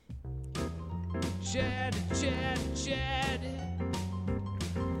Chad.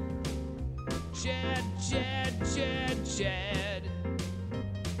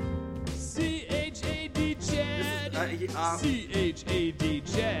 C-H-A-D, Chad. C-H-A-D,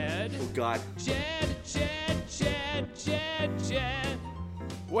 Chad. Oh, God. Chad.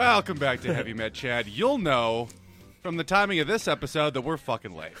 Welcome back to Heavy Med Chad. You'll know from the timing of this episode that we're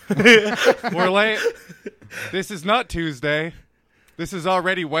fucking late. We're late. This is not Tuesday. This is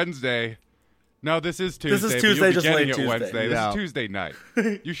already Wednesday. No, this is Tuesday. This is but Tuesday, you'll be just getting late it Tuesday. Wednesday. Yeah. This is Tuesday night.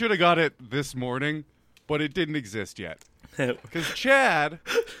 You should have got it this morning, but it didn't exist yet. Because Chad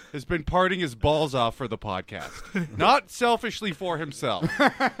has been partying his balls off for the podcast. Not selfishly for himself.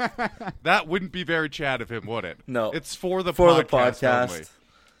 That wouldn't be very Chad of him, would it? No. It's for the For podcast. the podcast. Only.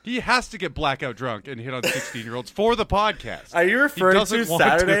 He has to get blackout drunk and hit on 16-year-olds for the podcast. Are you referring to doesn't want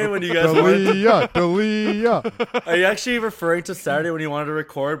Saturday to. when you guys wanted Dalia. Are you actually referring to Saturday when you wanted to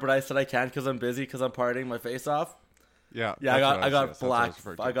record, but I said I can't because I'm busy because I'm partying my face off? Yeah, Yeah, I got black.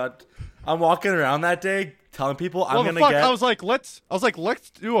 I'm walking around that day telling people I'm gonna get. I was like, let's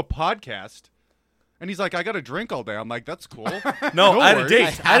do a podcast. And he's like, I got to drink all day. I'm like, that's cool. No, I had a worries.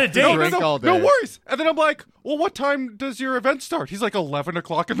 date. I had a date. drink all No day. worries. And then I'm like, well, what time does your event start? He's like, 11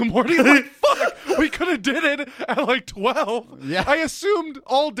 o'clock in the morning. I'm like, fuck, we could have did it at like 12. Yeah. I assumed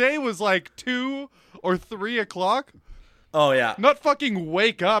all day was like 2 or 3 o'clock. Oh yeah, Not fucking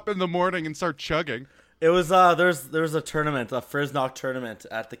wake up in the morning and start chugging. it was. There's a tournament, a Frizzknock tournament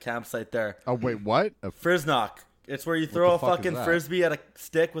at the campsite there. Oh wait, what? Frizzknock. It's where you throw the a fuck is fucking that? frisbee at a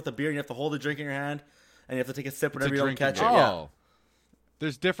stick with a beer, and you have to hold the drink in your hand, and you have to take a sip whenever a you don't drinking catch it. game. Yeah. Oh,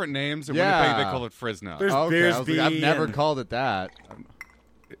 There's different names. In Yeah. Winnipeg, they call it Frisno. There's okay. I was like, I've Beersby never and- called it that.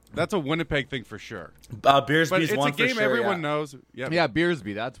 That's a Winnipeg thing for sure. Beersby's But it's one a game for sure. everyone yeah. knows. Yeah,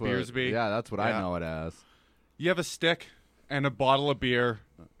 Beersby. That's what. Beersby. Yeah, that's what I Yeah. know it as. You have a stick and a bottle of beer,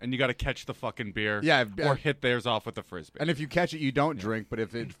 and you got to catch the fucking beer. Yeah, or hit theirs off with the frisbee. And if you catch it, you don't drink. But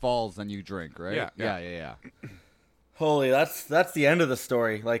if it falls, then you drink, right? Yeah, yeah. yeah. Holy, that's the end of the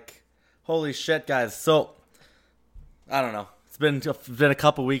story. Like, holy shit, guys. So, I don't know. It's been a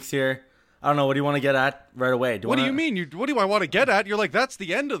couple weeks here. I don't know. What do you want to get at right away? What do you mean? What do I want to get at? You're like, that's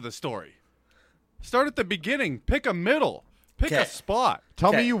the end of the story. Start at the beginning. Pick a middle. Pick Okay. a spot. Tell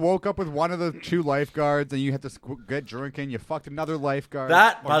Okay. me you woke up with one of the two lifeguards and you had to get drinking. You fucked another lifeguard.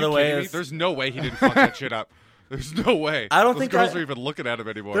 That, Are by you the way, kidding me? is There's no way he didn't fuck that shit up. There's no way. I don't Those think girls I- are even looking at him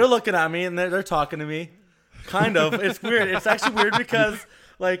anymore. they're looking at me and they're talking to me. Kind of. It's weird. It's actually weird because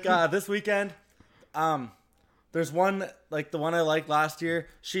like this weekend, there's one like the one I liked last year.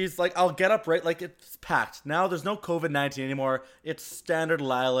 She's like, I'll get up right like it's packed. Now there's no COVID-19 anymore. It's standard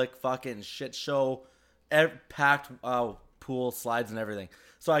Lilac fucking shit show, packed pool slides and everything.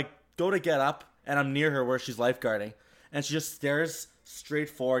 So I go to get up and I'm near her where she's lifeguarding, and she just stares straight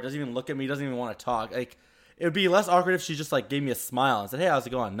forward. Doesn't even look at me. Doesn't even want to talk. Like it would be less awkward if she just like gave me a smile and said, "Hey, how's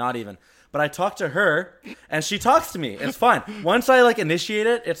it going?" Not even. But I talk to her, and she talks to me. It's fine. Once I like initiate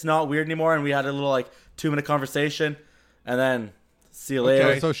it, it's not weird anymore. And we had a little like 2-minute conversation, and then see you later.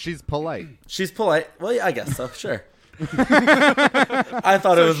 Okay. So she's polite. She's polite. Well, yeah, I guess so. Sure. I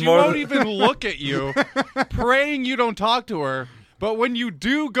thought it So was she more. won't even look at you, praying you don't talk to her. But when you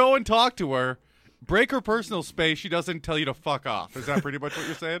do go and talk to her, break her personal space. She doesn't tell you to fuck off. Is that pretty much what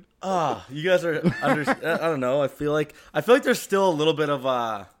you're saying? You guys are. I don't know. I feel like there's still a little bit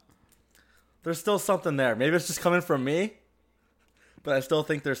of there's still something there. Maybe it's just coming from me, but I still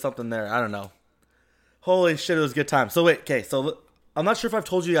think there's something there. I don't know. Holy shit, it was a good time. So wait, okay. So I'm not sure if I've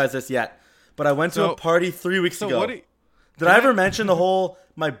told you guys this yet, but I went to So- a party 3 weeks So ago. what? Do you, Did I ever mention the whole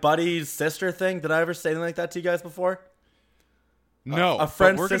my buddy's sister thing? Did I ever say anything like that to you guys before? no, a but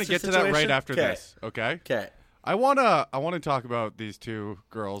friend we're gonna sister get to that right situation? after Okay. this. Okay. Okay. I wanna talk about these two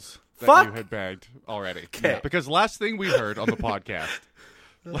girls that Fuck. you had bagged already. 'Kay. Because last thing we heard on the podcast,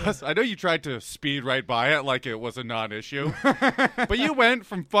 I know you tried to speed right by it like it was a non-issue, but you went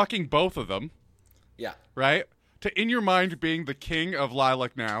from fucking both of them, Yeah. right, to in your mind being the king of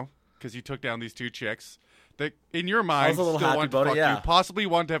Lilac now because you took down these two chicks that in your mind a little still happy want to about it, fuck yeah. you, possibly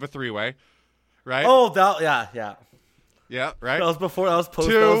want to have a three-way, right? Oh, yeah. yeah, right. That was before. That was post.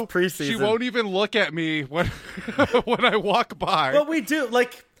 Two, That was preseason. she won't even look at me when when I walk by. But we do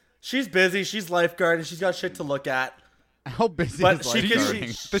like. She's busy. She's lifeguarding. She's got shit to look at. How busy But is she can-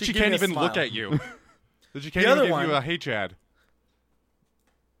 lifeguarding? That she gave can't me a even look smile. at you. That she can't The even other give one- you a hey Chad.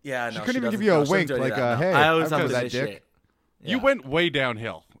 Yeah, no, She couldn't even doesn't- give you a no, she doesn't wink, do any like of that, a, no. hey, I always I'm have good to at that dick. initiate. You Yeah. went way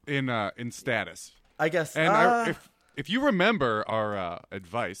downhill in status. I guess. And if you remember our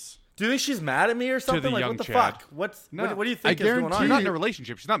advice, do you think she's mad at me or something? the Like young what the Chad. fuck? No. What do you I think is going guarantee you're on? not in a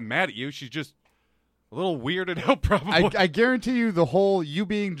relationship. She's not mad at you. She's just A little weirded out, probably. I guarantee you the whole you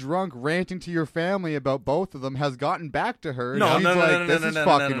being drunk ranting to your family about both of them has gotten back to her. No, She's no, like, this is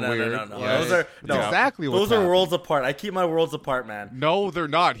fucking weird. No. Yeah. Those are exactly what's those are happening. worlds apart. I keep my worlds apart, man. No, they're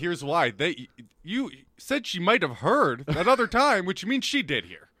not. Here's why. You said she might have heard that other time, which means she did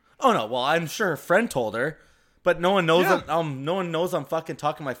hear. Oh no, well I'm sure her friend told her, but no one knows. Yeah. No one knows I'm fucking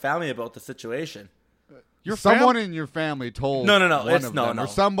talking to my family about the situation. Someone in your family told No, one it's of no, them, no. or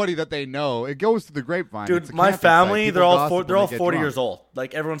somebody that they know. It goes to the grapevine. It's Dude, a my camping family, site. they're People all gossip they're when all they get 40 drunk. years old.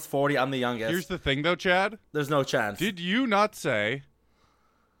 Like everyone's 40. I'm the youngest. Here's the thing, though, Chad. There's no chance. Did you not say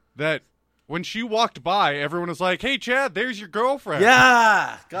that when she walked by, everyone was like, "Hey, Chad, there's your girlfriend."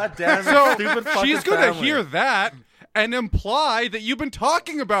 Yeah. God damn it. So Stupid fucking she's gonna family. hear that and imply that you've been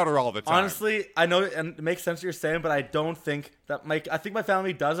talking about her all the time. Honestly, I know, and it makes sense what you're saying, but I don't think that I think my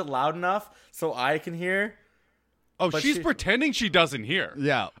family does it loud enough so I can hear. Oh, but she's she- pretending she doesn't hear.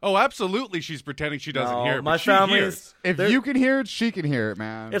 Yeah. Oh, absolutely, she's pretending she doesn't No, hear. But my she family hears. is. If they're- you can hear it, she can hear it,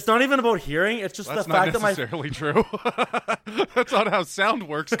 man. It's not even about hearing. It's just That's the not fact that my. necessarily true. That's not how sound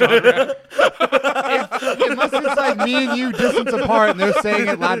works, Conrad. Unless it's like me and you distance apart and they're saying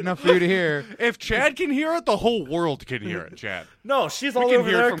it loud enough for you to hear. If Chad can hear it, the whole world can hear it, Chad. No, she's all can over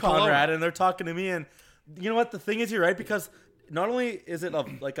hear it there, from Conrad, Kelowna. and they're talking to me. And you know what? The thing is, you're right, because not only is it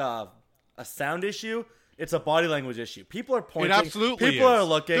like a sound issue, it's a body language issue. People are pointing. It absolutely People is. are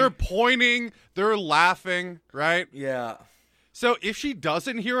looking. They're pointing. They're laughing, right? Yeah. So if she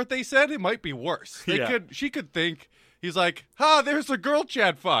doesn't hear what they said, it might be worse. Yeah. She could think he's like, there's a girl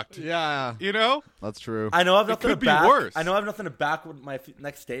Chad fucked. Yeah, You know? that's true. I know I've nothing could to be back. worse. I know I've nothing to back with my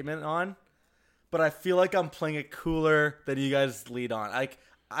next statement on, but I feel like I'm playing it cooler than you guys lead on.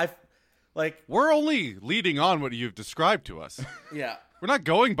 Like, We're only leading on what you've described to us. yeah. We're not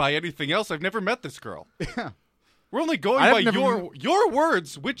going by anything else. I've never met this girl. Yeah. We're only going I've by never- your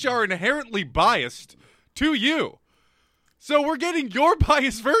words, which are inherently biased to you. So we're getting your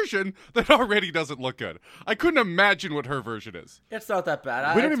biased version that already doesn't look good. I couldn't imagine what her version is. It's not that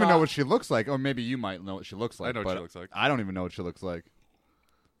bad. We don't even know what she looks like, or maybe you might know what she looks like. I know what but she looks like. I don't even know what she looks like.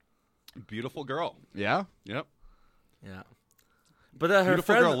 Beautiful girl. Yeah? Yep. Yeah. But her Beautiful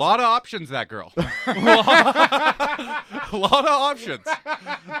friend, girl. A lot of options, that girl. A lot of options.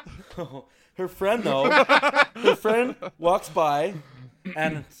 her friend though, her friend walks by,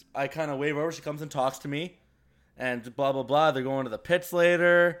 and I kind of wave over. She comes and talks to me, and blah blah blah. They're going to the pits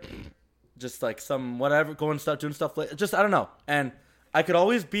later, just like some whatever, doing stuff. Just I don't know. And I could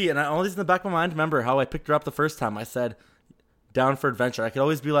always be, and I always in the back of my mind remember how I picked her up the first time. I said, "Down for adventure." I could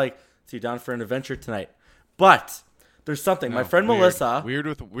always be like, "See, down for an adventure tonight," but. There's something. My friend Weird. Melissa. Weird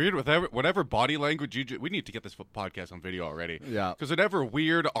with whatever body language we need to get this podcast on video already. Yeah. Because whatever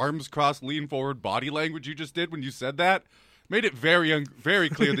weird arms crossed, lean forward body language you just did when you said that made it very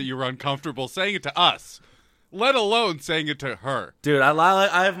clear that you were uncomfortable saying it to us, let alone saying it to her. Dude,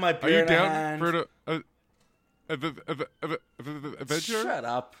 I have my Are beer you in down hand. for an adventure? Shut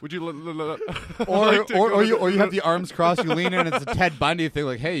up. Would you? Or you have the arms crossed, you lean in, and it's a Ted Bundy thing,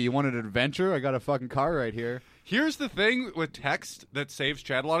 like, hey, you want an adventure? I got a fucking car right here. Here's the thing with text that saves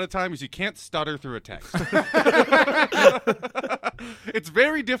Chad a lot of time is you can't stutter through a text. It's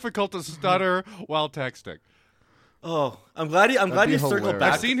very difficult to stutter while texting. Oh, I'm glad you be circled hilarious.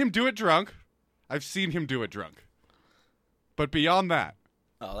 back. I've seen him do it drunk. But beyond that,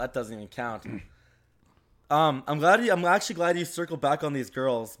 Oh, that doesn't even count. I'm actually glad you circled back on these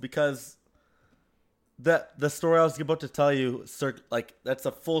girls because the story I was about to tell you, that's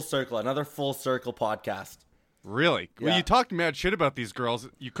a full circle, another full circle podcast. really, when Yeah. you talked mad shit about these girls,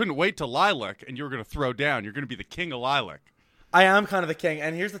 you couldn't wait till Lilac and you were going to throw down. You're going to be the king of Lilac. I am kind of the king,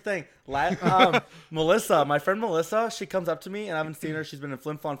 and here's the thing: Melissa, my friend Melissa, she comes up to me, and I haven't seen her. She's been in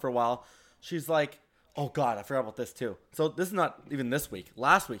Flin Flon for a while. She's like, "Oh God, I forgot about this too." So this is not even this week.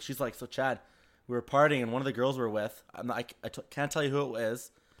 Last week, she's like, "So Chad, we were partying, and one of the girls we were with. Can't tell you who it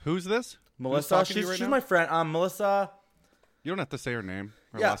is. Who's this? Who's Melissa. talking to you She's right she's now? my friend. Melissa. You don't have to say her name,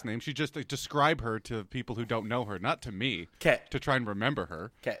 her Yeah. last name. She just describe her to people who don't know her, not to me. 'Kay. To try and remember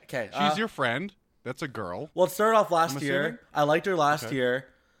her. Okay. She's your friend. That's a girl. Well, it started off last I'm year. assuming? I liked her last year,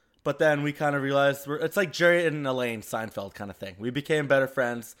 but then we kind of realized it's like Jerry and Elaine Seinfeld kind of thing. We became better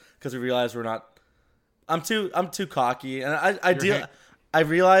friends because we realized we're not. I'm too cocky, and I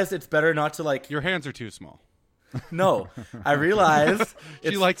realized it's better not to like. Your hands are too small. No, I realized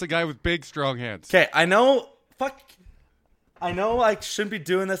She likes a guy with big, strong hands. Okay, I know. Fuck. I know I shouldn't be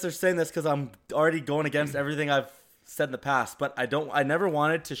doing this or saying this because I'm already going against everything I've said in the past. But I never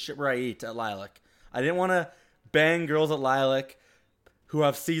wanted to shit where I eat at Lilac. I didn't want to bang girls at Lilac who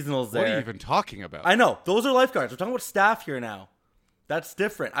have seasonals there. What are you even talking about? I know those are lifeguards. We're talking about staff here now. That's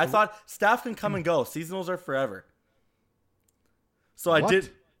different. I thought staff can come and go. Seasonals are forever. So I What? did.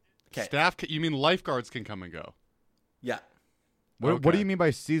 Okay. Staff, you mean lifeguards can come and go? Yeah. What Okay. do you mean by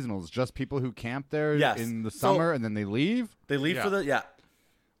seasonals? Just people who camp there Yes. in the So- summer and then they leave? They leave Yeah. for the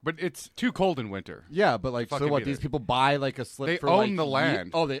But it's too cold in winter. Yeah, but like, so Fucking what? be These there. people buy like a slip They for own like, the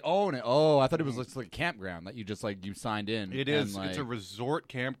land. Oh, they own it. Oh, I thought it was just like a campground that you just like you signed in. It and, is. like- It's a resort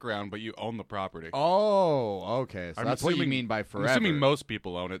campground, but you own the property. Oh, okay. So I'm that's what you assuming- mean by I'm forever. assuming most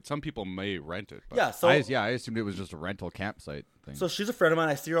people own it. Some people may rent it. But Yeah. So I assumed it was just a rental campsite thing. So she's a friend of mine.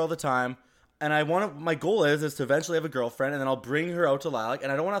 I see her all the time, and my goal is to eventually have a girlfriend, and then I'll bring her out to Lilac,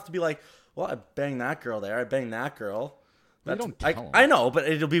 and I don't want to have to be like, well, I banged that girl there, I banged that girl. You don't tell 'em. I know, but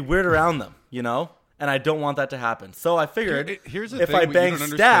it'll be weird around them, you know, and I don't want that to happen. So I figured Here's the if thing I what you bang don't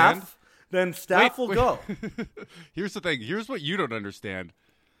staff, understand. then staff will go. Here's the thing. Here's what you don't understand.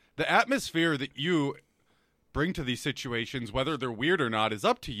 The atmosphere that you bring to these situations, whether they're weird or not, is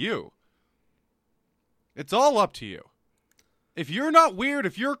up to you. It's all up to you. If you're not weird,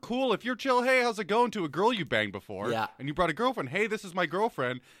 if you're cool, if you're chill, hey, how's it going, to a girl you banged before, Yeah. and you brought a girlfriend, hey, this is my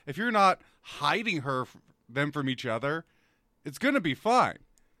girlfriend, if you're not hiding them from each other, it's going to be fine.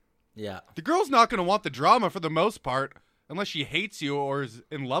 Yeah. The girl's not going to want the drama for the most part unless she hates you or is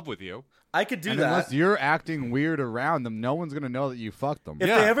in love with you. I could do and that. unless you're acting weird around them, no one's gonna know that you fucked them. If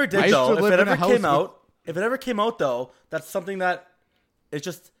Yeah. they ever I did, used though, to if live it in a ever house came with- out, though, that's something that it's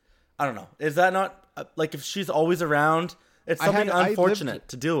just, I don't know. Is that not like if she's always around? It's something I unfortunate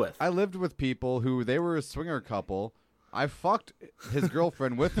to deal with. I lived with people who they were a swinger couple. I fucked his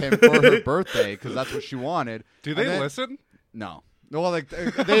girlfriend with him for her birthday because that's what she wanted. Do they And then- listen? No. Well, like they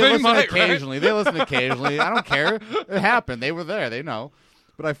They listen might, occasionally. They listen occasionally. I don't care. It happened. They were there. They know.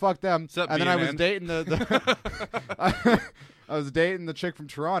 But I fucked them. What's up, And then I was B-Man? dating I was dating the chick from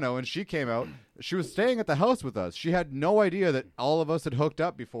Toronto, and she came out. She was staying at the house with us. She had no idea that all of us had hooked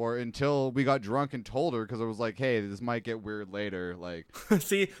up before until we got drunk and told her because I was like, "Hey, this might get weird later." Like,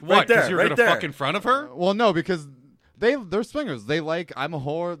 See, What? right there, you were right gonna there. fuck in front of her? well, no, because they're swingers. They like I'm a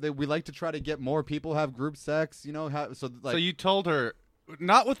whore. We like to try to get more people have group sex. You know, so like So you told her,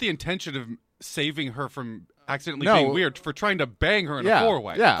 not with the intention of saving her from accidentally No. being weird, for trying to bang her in yeah, a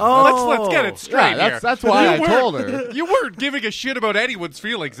four-way. yeah. Oh. Let's get it straight Yeah, here. that's why I You told weren't- her. You weren't giving a shit about anyone's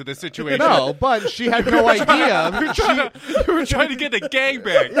feelings in this situation. No, but she had no idea. You were trying to get a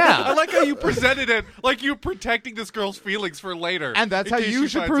gangbang. Yeah. I like how you presented it like you were protecting this girl's feelings for later. And that's in how case you she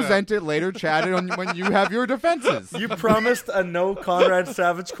should finds out. present it later, Chad, when you have your defenses. You promised a no Conrad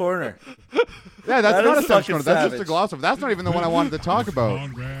Savage corner. Yeah, that's That not is a savage fucking corner. That's just a savage. gloss over. That's not even the one I wanted to talk about.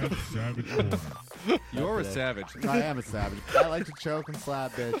 Conrad Savage Corner. You're a savage. I am a savage. I like to choke and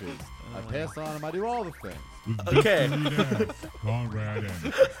slap bitches. I piss on them. I do all the things. With Okay. victory dance, Conrad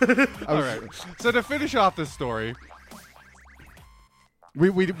and All right. So to finish off this story,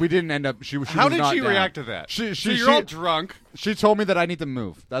 We didn't end up. She how was did not she down. react to that? So so you're all drunk. She told me that I need to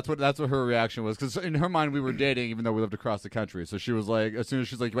move. That's what her reaction was. Because in her mind, we were dating, even though we lived across the country. So she was like, as soon as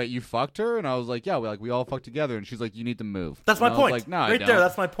she's like, "Wait, you fucked her?" And I was like, "Yeah, we all fucked together." And she's like, "You need to move." That's And my I was point. Like, no, I right don't. there,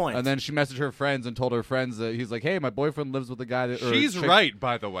 that's my point. And then she messaged her friends and told her friends that he's like, "Hey, my boyfriend lives with the guy that." or She's chick- right,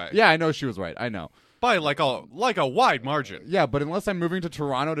 by the way. Yeah, I know she was right. I know. By like a wide margin. Yeah, but unless I'm moving to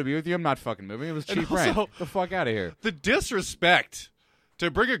Toronto to be with you, I'm not fucking moving. It was And cheap rent. also- Get the fuck out of here. The disrespect to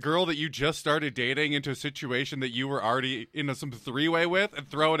bring a girl that you just started dating into a situation that you were already in some three-way with and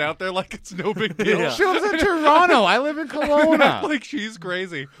throw it out there like it's no big deal. Yeah. She lives in Toronto. I live in Kelowna. Like she's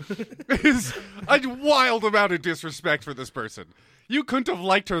crazy. Is a wild amount of disrespect for this person. You couldn't have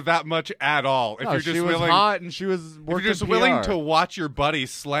liked her that much at all if No, you're she just was willing. hot and she was If working you're just PR. willing to watch your buddy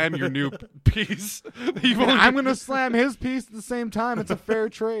slam your new piece, you've only- I'm gonna slam his piece at the same time. It's a fair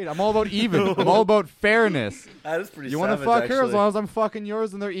trade. I'm all about even. I'm all about fairness. that is pretty You want to savage, fuck her as actually. long as I'm fucking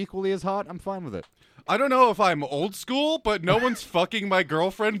yours and they're equally as hot. I'm fine with it. I don't know if I'm old school, but no one's fucking my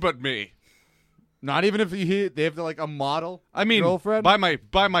girlfriend but me. Not even if they have like a model. I mean, girlfriend. by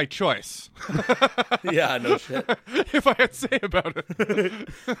my choice. Yeah, no shit. If I had say about it,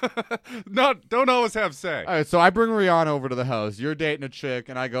 don't always have say. All right, so I bring Rihanna over to the house. You're dating a chick,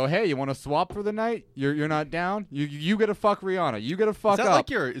 and I go, "Hey, you want to swap for the night? You're not down. You get to fuck Rihanna. You get to fuck up."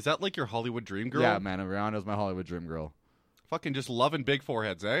 Is that like your Hollywood dream girl? Yeah, man, Rihanna's my Hollywood dream girl. Fucking just loving big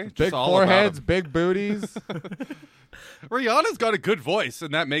foreheads, eh? Just Big all foreheads, about big booties. 'em. Rihanna's got a good voice,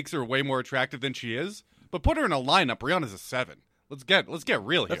 and that makes her way more attractive than she is. But put her in a lineup. Rihanna's a 7. Let's get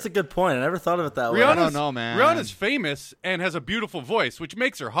real here. That's a good point. I never thought of it that way. Rihanna's, I don't know, man. Rihanna's famous and has a beautiful voice, which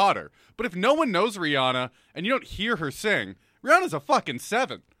makes her hotter. But if no one knows Rihanna and you don't hear her sing, Rihanna's a fucking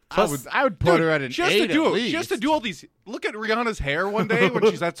 7. I would put her at an she has 8 to do at least. She has to do all these. Look at Rihanna's hair one day when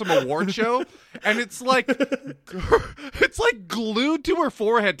she's at some award show, and it's like glued to her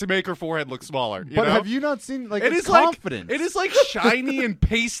forehead to make her forehead look smaller. But have you not seen It it's is confidence? Like, it is like shiny and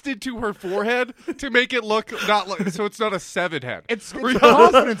pasted to her forehead to make it look not like so it's not a 7 head. It's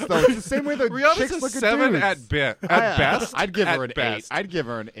confidence though. It's the same way that Rihanna's chicks a look 7 at at dudes. best. I'd give her At an best. 8. I'd give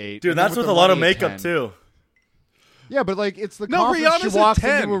her an 8. Dude, And then that's with the a lot of money, makeup 10. too. Yeah, but like it's the No, confidence Rihanna's she walks a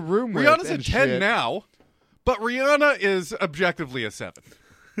 10. into a room with. Rihanna's a and 10 shit. now, but Rihanna is objectively a 7.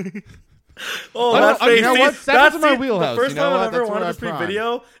 Oh, I that's don't- you know what? That's Seven's in my the wheelhouse. first You know time what? I've ever That's wanted where to see I prime.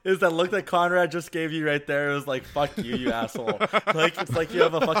 video is that look that Conrad just gave you right there. It was like, fuck you, you asshole. Like, it's like you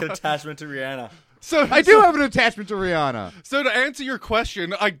have a fucking attachment to Rihanna. So I do have an attachment to Rihanna. So to answer your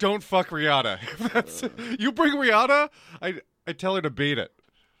question, I don't fuck Rihanna. If that's, you bring Rihanna, I tell her to beat it.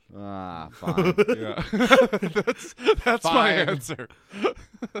 Ah, fine. Yeah, that's my Fine. answer.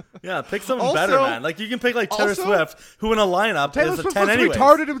 Yeah, pick someone Also- better, man. Like, you can pick like Taylor also- Swift, who in a lineup Taylor is a Swift 10 looks anyways.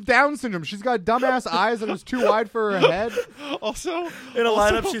 retarded with Down syndrome. She's got dumbass eyes that are too wide for her head. Also, In a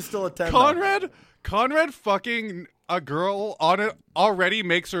also, lineup, she's still a 10. though. Conrad fucking a girl on it already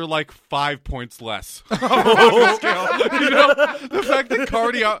makes her like 5 points less. On the scale. You know, the fact that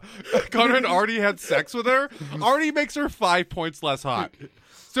Conrad already had sex with her already makes her 5 points less hot.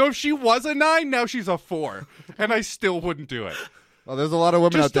 So if she was a 9, now she's a 4, and I still wouldn't do it. Well, there's a lot of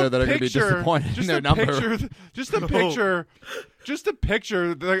women out there that are going to be picture- disappointed in their number. Just a picture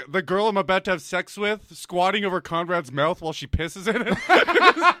the girl I'm about to have sex with squatting over Conrad's mouth while she pisses in it.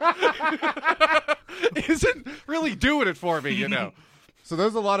 Isn't really doing it for me, you know. So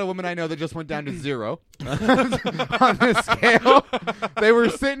there's a lot of women I know that just went down to 0 on the scale. They were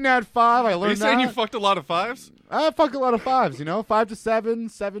sitting at 5. I Are you learned saying that. you fucked a lot of 5s? I fucked a lot of 5s, you know, 5 to 7,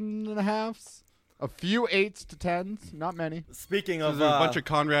 7.5s, a few 8s to 10s, not many. Speaking of, There's a bunch of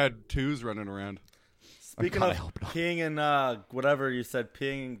Conrad 2s running around. speaking God, I of hope not. peeing and whatever you said,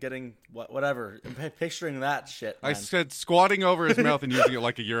 peeing and getting whatever, picturing that shit. I Man. said squatting over his mouth and using it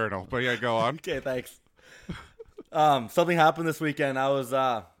like a urinal. But yeah, go on. Okay, thanks. Something happened this weekend. I was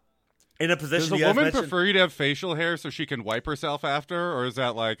in a position. Does a you guys woman mentioned- prefer you to have facial hair so she can wipe herself after, or is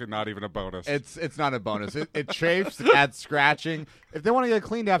that like not even a bonus? It's not a bonus. It chafes, it adds scratching. If they want to get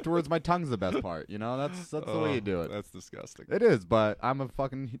cleaned afterwards, my tongue's the best part. You know, that's the way you do it. That's disgusting. It is, but I'm a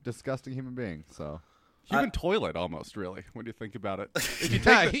fucking disgusting human being. So Human toilet, almost really, when you think about it. If you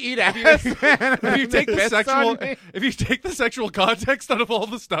yeah, take the, eat ass. if you take the Piss on sexual, me. if you take the sexual context out of all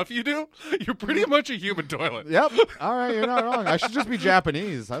the stuff you do, you're pretty much a human toilet. Yep. All right, you're not wrong. I should just be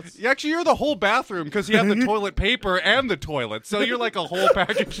Japanese. That's Actually, you're the whole bathroom because you have the toilet paper and the toilet, so you're like a whole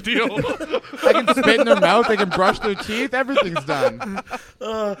package deal. I can spit in their mouth. They can brush their teeth. Everything's done.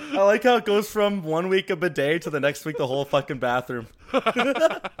 I like how it goes from 1 week a bidet to the next week the whole fucking bathroom.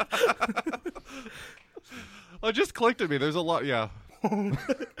 It just clicked at me. There's a lot. Yeah. A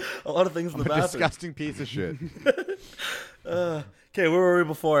lot of things in the A bathroom. disgusting piece of shit. Okay, where were we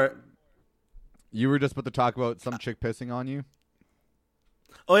before it? You were just about to talk about some chick pissing on you.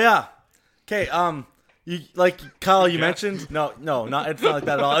 Oh yeah. Okay. You like Kyle? You mentioned no, not it's not like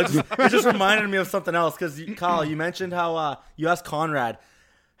that at all. It just reminded me of something else because Kyle, you mentioned how you asked Conrad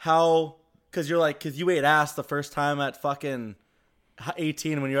how because you ate ass the first time at fucking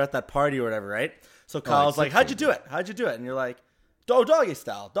 18 when you were at that party or whatever, right? So Kyle's like, "How'd you do it? How'd you do it?" And you're like, "Oh, doggy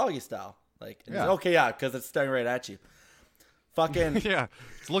style." Like, and he's like, okay, yeah, because it's staring right at you. Fucking Yeah.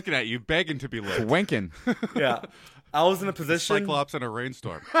 It's looking at you, begging to be licked. Winking. yeah. I was in a position. Cyclops in a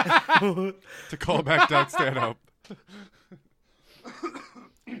rainstorm. To call back Doug Stanhope.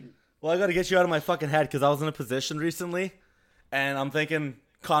 Well, I got to get you out of my fucking head because I was in a position recently, and I'm thinking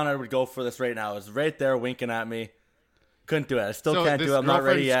Conrad would go for this right now. It was right there winking at me. Couldn't do it. I still So can't this do it. I'm not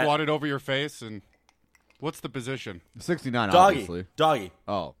ready girlfriend yet. squatted over your face, and what's the position? 69, Doggy. obviously. Doggy.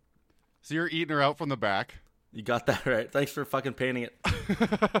 Oh. So you're eating her out from the back. You got that right. Thanks for fucking painting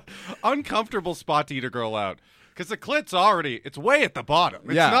it. Uncomfortable spot to eat a girl out. Because the clit's it's way at the bottom.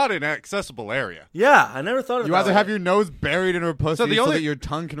 It's Yeah. not an accessible area. Yeah, I never thought of You that. either have your nose buried in her pussy so, the only- that your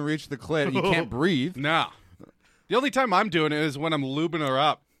tongue can reach the clit and you can't breathe. No. The only time I'm doing it is when I'm lubing her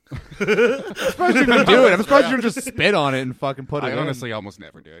up. I'm surprised you even do it. I'm surprised you don't just spit on it and fucking put it I in. honestly almost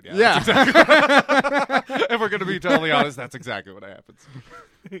never do it. Yeah. If we're going to be totally honest, that's exactly what happens.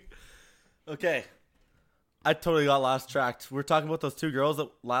 Okay. I totally got lost tracked. We were talking about those two girls at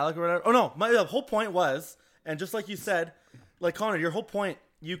Lilac or whatever. Oh, no. My whole point was, and just like you said, like, Connor, your whole point,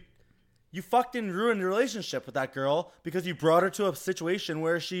 you fucked and ruined your relationship with that girl because you brought her to a situation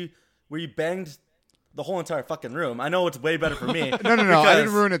where you banged the whole entire fucking room. I know it's way better for me. No. I because-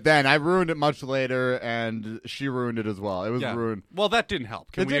 didn't ruin it then. I ruined it much later, and she ruined it as well. It was Yeah. ruined. Well, that didn't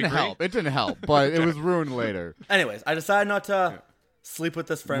help. Can It we didn't agree? help. It didn't help, but it was ruined later. Anyways, I decided not to sleep with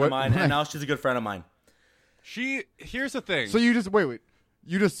this friend of mine, and now she's a good friend of mine. Here's the thing. So you just wait.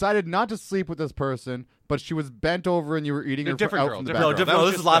 You decided not to sleep with this person, but she was bent over and you were eating her different out girl, from the different No, girl. background. That different. No,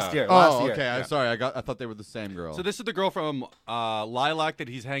 was this is just, last year. Oh, Last year. okay. Yeah. I'm sorry. I thought they were the same girl. So this is the girl from Lilac that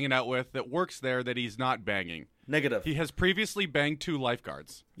he's hanging out with that works there that he's not banging. Negative. He has previously banged 2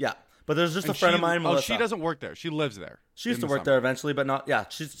 lifeguards. Yeah, but there's just a And friend she- of mine, Melissa. she doesn't work there. She lives there. She used in to the work summer. there eventually, but not. Yeah,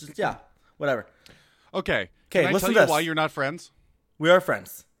 she's just whatever. Okay. 'Kay, Can I listen tell to you this. why you're not friends? We are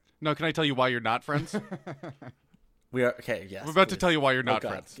friends. No, can I tell you why you're not friends? We are okay. Yes. I'm about to please. tell you why you're not Oh, God.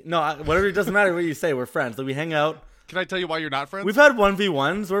 friends. No, whatever. It doesn't matter what you say. We're friends. Like, we hang out. Can I tell you why you're not friends? We've had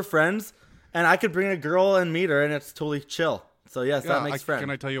 1v1s. We're friends, and I could bring a girl and meet her, and it's totally chill. So yes, that makes friends. Can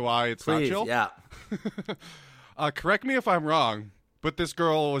I tell you why it's Please, not chill? yeah. Correct me if I'm wrong, but this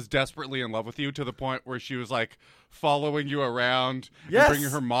girl was desperately in love with you to the point where she was like following you around Yes. and bringing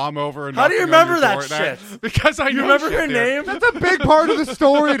her mom over. And How do you knocking on remember your that door at night. shit? Because I You know remember shit, her dude. name? That's a big part of the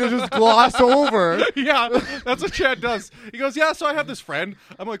story to just gloss over. Yeah, that's what Chad does. He goes, yeah, so I have this friend.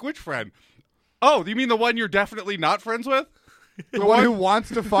 I'm like, which friend? Oh, you mean the one you're definitely not friends with? The one who wants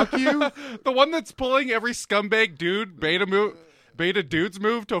to fuck you? The one that's pulling every scumbag dude beta dude's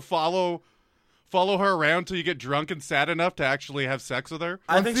move to follow her around till you get drunk and sad enough to actually have sex with her?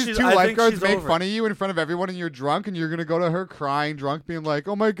 I think These she's. two I think lifeguards she's made over fun it. of you in front of everyone and you're drunk and you're going to go to her crying drunk being like,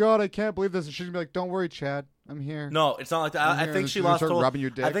 oh my God, I can't believe this. And she's going to be like, don't worry, Chad. I'm here. No, it's not like that. I here, think and she she's gonna lost. start Total, rubbing your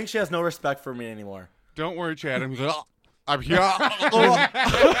dick. I think she has no respect for me anymore. Don't worry, Chad. I'm like, "Oh, I'm here. I'm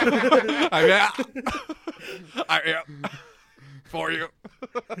here. I'm here for you.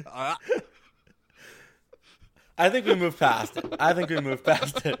 I think we moved past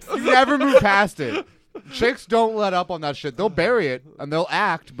it. You never move past it. Chicks don't let up on that shit. They'll bury it and they'll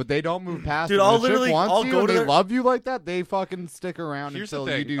act, but they don't move past Dude, it. I'll When a chick literally- wants I'll you go and to they their- love you like that, they fucking stick around Here's until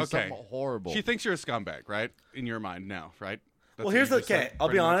the thing. you do Okay. something horrible. She thinks you're a scumbag, right? In your mind now, right? That's Well, what here's you the just said, okay. I'll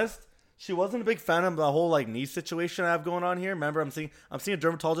be pretty much. honest. She wasn't a big fan of the whole like knee situation I have going on here. Remember, I'm seeing a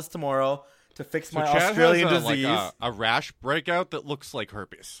dermatologist tomorrow to fix So my Chad Australian has disease. a rash breakout that looks like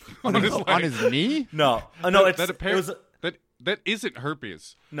herpes on his knee? No, no, it's that it was that isn't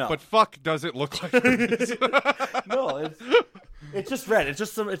herpes. No. but fuck, does it look like herpes? no, it's just red. It's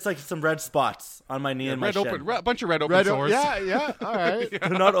just it's like some red spots on my knee and my red shin. open, a bunch of red open sores. Yeah, all right. They're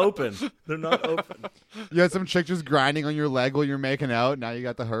not open. They're not open. You had some chick just grinding on your leg while you're making out. Now you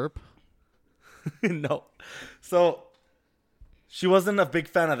got the herp. No, so she wasn't a big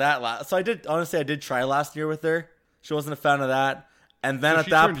fan of that. So I did try last year with her. She wasn't a fan of that, and then So at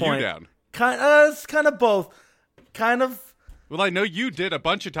she that turned you point, down. it's kind of both. Kind of. Well, I know you did a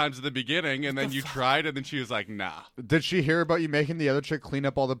bunch of times at the beginning, and then you tried, and then she was like, "Nah." Did she hear about you making the other chick clean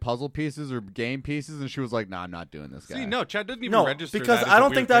up all the puzzle pieces or game pieces? And she was like, "Nah, I'm not doing this, guy." See, no, Chad didn't even No, register because that as I a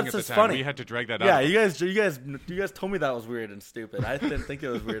don't weird think thing that's at as the time. funny. We had to drag that Yeah, out. you guys told me that was weird and stupid. I didn't think it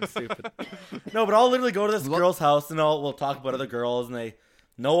was weird and stupid. No, but I'll literally go to this girl's house and we'll talk about other girls and they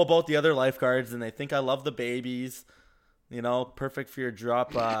know about the other lifeguards and they think I love the babies. You know, perfect for your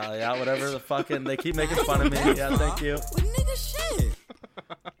drop. Yeah, whatever the fucking. They keep making fun of me. Yeah, thank you. But nigga, shit.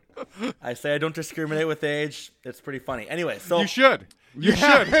 I say I don't discriminate with age. It's pretty funny. Anyway, so You should. You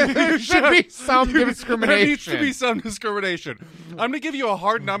should. There should be some There needs discrimination. to be some discrimination. I'm going to give you a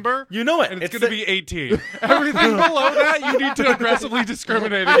hard number. You know it. And it's It's going to be 18. Everything below that, you need to aggressively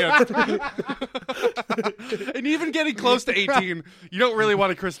discriminate against. And even getting close to 18, you don't really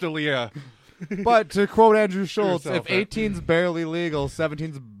want a Crystalia. But to quote Andrew Schultz, Yourself, if 18's barely legal,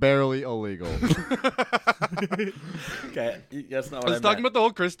 17's barely illegal. okay. That's not what I was talking meant. about the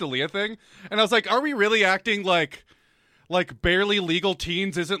whole Crystalia thing, and I was like, are we really acting like barely legal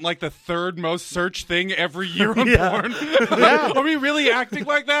teens isn't like the third most searched thing every year on porn? Are we really acting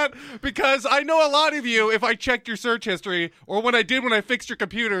like that? Because I know a lot of you, if I checked your search history, or when I fixed your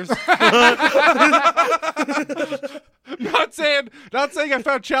computers, not saying I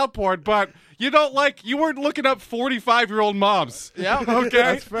found child porn, but you weren't looking up 45-year-old moms. Yeah, Okay?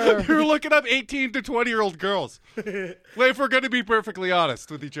 that's fair. You were looking up 18 to 20-year-old girls. If we're going to be perfectly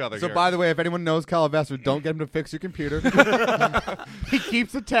honest with each other So, here. by the way, if anyone knows Calavester, don't get him to fix your computer. He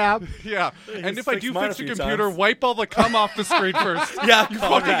keeps a tab. Yeah, and if I fixed do mine fix a your few computer, times. wipe all the cum off the screen first. Yeah, You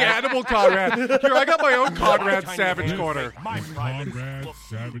Conrad. fucking animal, Conrad. Here, I got my own Conrad Savage Corner. Conrad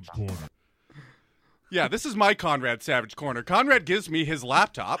Savage Corner. Yeah, this is my Conrad Savage Corner. Conrad gives me his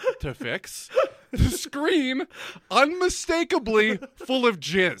laptop to fix, the screen unmistakably full of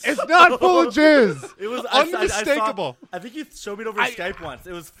jizz. It's not full of jizz. It was Unmistakable. I think you showed me it over Skype once.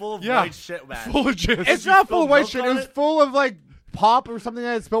 It was full of Yeah. white shit, man. Full of jizz. It's not full of white milk shit. It on was it? full of like pop or something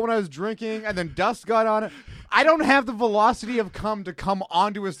that I spilled when I was drinking, and then dust got on it. I don't have the velocity of cum to come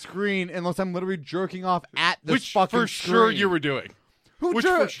onto a screen unless I'm literally jerking off at this Which fucking for sure screen. you were doing. Who Which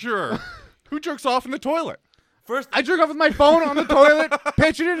for sure. Who jerks off in the toilet? First, I jerk off with my phone on the toilet,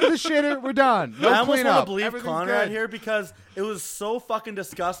 pitch it into the shitter, we're done. No I almost want cleanup. to believe Everything's Conrad good. here because it was so fucking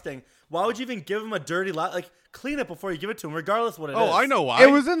disgusting. Why would you even give him a dirty like clean it before you give it to him, regardless what it is? Oh, I know why.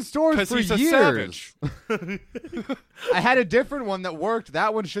 It was in stores because for he's a years. savage. I had a different one that worked.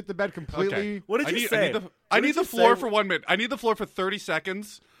 That one shit the bed completely. Okay. What did you say? I What need did the you floor say? for 1 minute. I need the floor for 30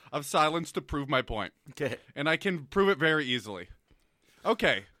 seconds of silence to prove my point. Okay. And I can prove it very easily.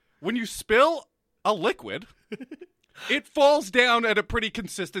 Okay. When you spill a liquid, it falls down at a pretty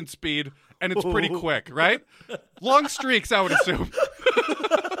consistent speed, and it's pretty quick, right? Long streaks, I would assume.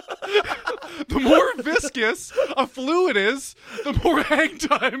 The more viscous a fluid is, the more hang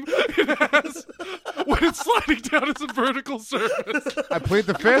time it has when it's sliding down its vertical surface. I plead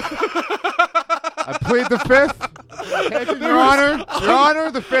the fifth. I plead the fifth. Your Honor. Your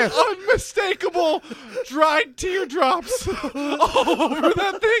Honor, the fifth. Unmistakable dried teardrops all over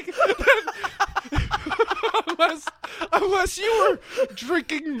that thing. Unless you were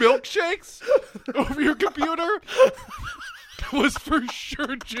drinking milkshakes over your computer, it was for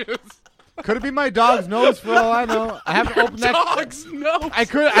sure jizz. Could it be my dog's nose for all I know? I haven't opened that. Dog's nose. I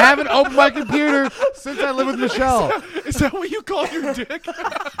haven't opened my computer since I live with Michelle. Is that what you call your dick?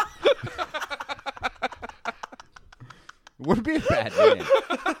 Wouldn't be a bad name.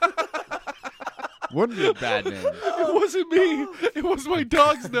 Wouldn't be a bad name. It wasn't me. It was my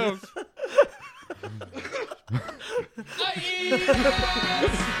dog's nose.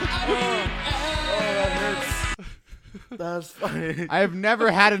 That's funny. I have never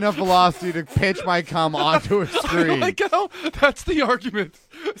had enough velocity to pitch my cum onto a screen. Like how that's the argument.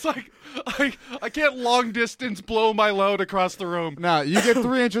 It's like I can't long distance blow my load across the room. No, you get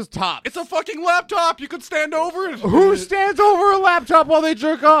 3 inches tops. It's a fucking laptop. You could stand over it. Who stands over a laptop while they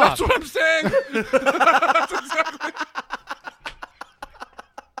jerk off? That's what I'm saying. That's exactly.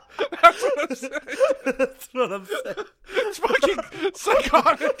 That's what I'm saying. That's what I'm saying. It's fucking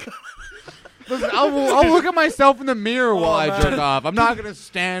psychotic. Listen, I'll look at myself in the mirror while I jerk off. I'm not gonna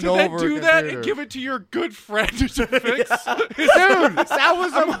stand To over. then do a that computer. and give it to your good friend to fix. Dude, that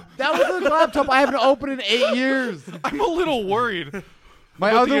was a laptop I haven't opened in 8 years. I'm a little worried. My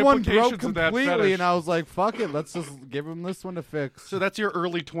about the other one broke implications of that completely, fetish. and I was like, "Fuck it, let's just give him this one to fix." So that's your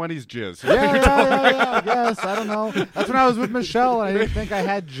early 20s jizz. Yeah, I guess. I don't know. That's when I was with Michelle, and I didn't think I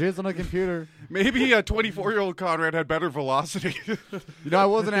had jizz on a computer. Maybe a 24-year-old Conrad had better velocity. You know, I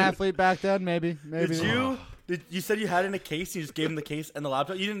was an athlete back then. Maybe. Did you said you had it in a case? You just gave him the case and the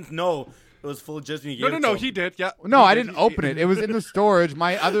laptop. You didn't know it was full of jizz. And you gave it to No, him. he did. Yeah. No, I didn't open it. It was in the storage.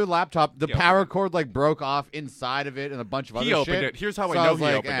 My other laptop, the Yeah. power cord like broke off inside of it, and a bunch of other He opened shit. it. Here's how So I know was he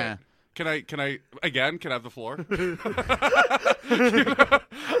like, opened eh. it. Can I have the floor?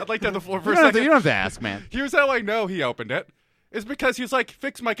 I'd like to have the floor for You a don't second. have to ask, man. Here's how I know he opened it. Is because he's like,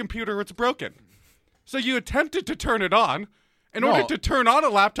 fix my computer, it's broken. So you attempted to turn it on. In order No. to turn on a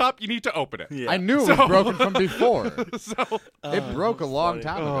laptop, you need to open it. Yeah. I knew it was So- broken from before. So, It broke a long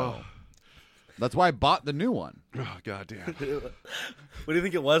time ago. That's why I bought the new one. oh goddamn. What do you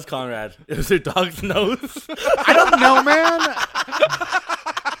think it was, Conrad? It was your dog's nose. I don't know, man.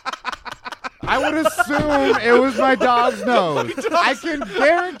 I would assume it was my dog's nose. I can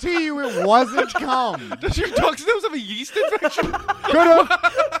guarantee you it wasn't cum. Does your dog's nose have a yeast infection? Could have.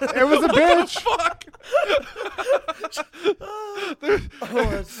 It was a bitch. Fuck.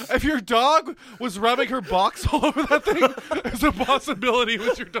 If your dog was rubbing her box all over that thing, there's a possibility it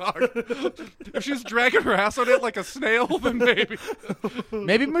was your dog. If she's dragging her ass on it like a snail, then maybe.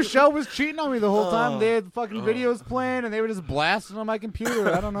 Maybe Michelle was cheating on me the whole time. They had fucking videos playing and they were just blasting on my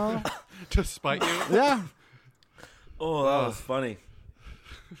computer. I don't know. To spite you. Yeah. Oh, that was funny.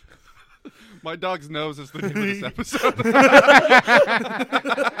 My dog's nose is the name of this episode.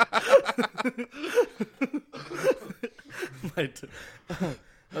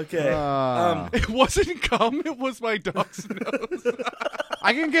 Okay. It wasn't cum, it was my dog's nose.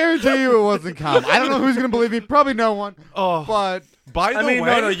 I can guarantee you it wasn't cum. I don't know who's going to believe me. Probably no one. Oh. But By the I mean,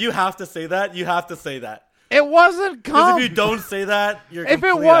 way, no, you have to say that. You have to say that. it wasn't Because cum. if you don't say that, you're a If it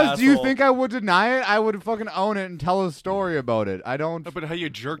complete was, do you asshole. think I would deny it? I would fucking own it and tell a story about it. I don't. but how you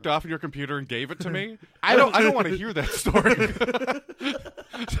jerked off on your computer and gave it to me? I don't want to hear that story.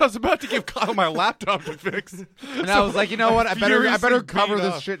 So I was about to give Kyle my laptop to fix. And I was like, you know what? I better furiously cover beat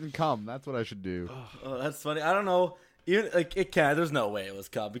this up. shit in cum. That's what I should do. Oh, that's funny. I don't know. Even like it can't. There's no way it was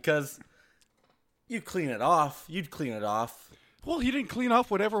cum because you clean it off. You'd clean it off. Well, he didn't clean off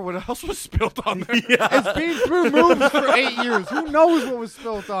what else was spilled on there. It's been through moves for 8 years. Who knows what was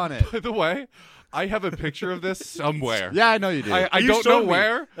spilt on it? By the way, I have a picture of this somewhere. Yeah, I know you did. I You don't showed know me.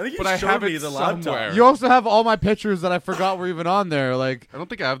 where, I think you but I showed have me it the laptop. somewhere. You also have all my pictures that I forgot were even on there. Like, I don't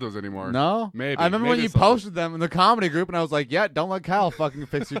think I have those anymore. no? Maybe. I remember when Maybe you it's somewhere. posted them in the comedy group, and I was like, yeah, don't let Kyle fucking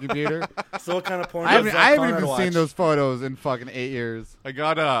fix your computer. So what kind of porn? I does haven't, Zach I haven't Conrad even watch? seen those photos in fucking 8 years. I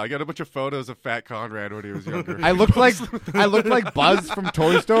got a bunch of photos of Fat Conrad when he was younger. I looked like Buzz from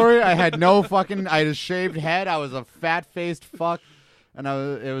Toy Story. I had I had a shaved head. I was a fat-faced fuck, and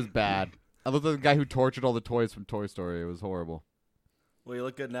it was bad. I looked like the guy who tortured all the toys from Toy Story. It was horrible. Well, you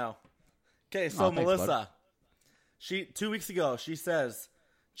look good now. Okay, so Aw, thanks, Melissa, bud. she 2 weeks ago, she says,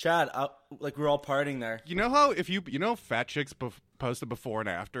 Chad, like we're all partying there. You know how fat chicks post a before and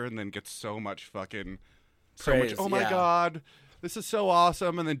after and then get so much fucking Praise, oh my yeah. god, this is so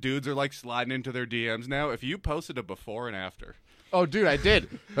awesome, and then dudes are like sliding into their DMs now. If you posted a before and after, Oh, dude, I did.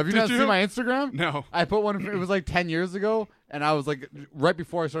 Have you Did not you? seen my Instagram? No. I put one. It was like 10 years ago, and I was like, right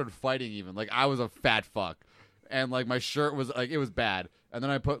before I started fighting. Even like I was a fat fuck, and like my shirt was like it was bad. And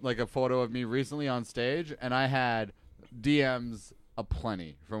then I put like a photo of me recently on stage, and I had DMs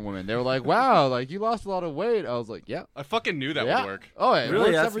aplenty from women. They were like, "Wow, like you lost a lot of weight." I was like, "Yeah, I fucking knew that yeah." would work. Oh, it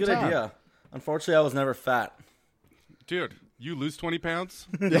Really, works that's a every good time. idea. Unfortunately, I was never fat. Dude, you lose 20 pounds,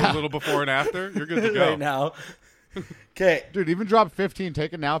 Yeah. a little before and after, you're good to go. Right now. Okay, Dude, even drop 15.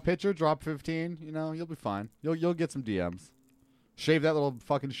 Take a now picture, drop 15. You know, you'll be fine. You'll get some DMs. Shave that little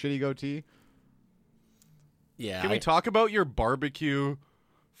fucking shitty goatee. yeah. Can we talk about your barbecue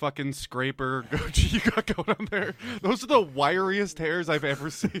fucking scraper goatee you got going on there? Those are the wiriest hairs I've ever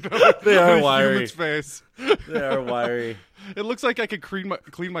seen on They are on a wiry. human's face. They are wiry. It looks like I could clean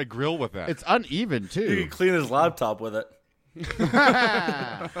my grill with that. It's uneven You too. can clean his laptop with it.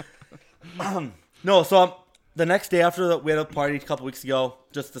 No, so the next day after that, we had a party a couple weeks ago,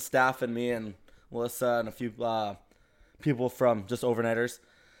 just the staff and me and Melissa and a few people from just overnighters.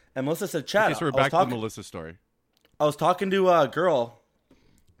 And Melissa said, Chad, okay, so we're I was back to talking- the Melissa story. I was talking to a girl.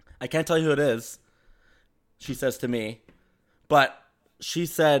 I can't tell you who it is. She says to me, but she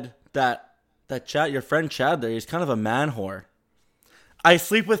said that Chad, your friend Chad, there, he's kind of a man whore. I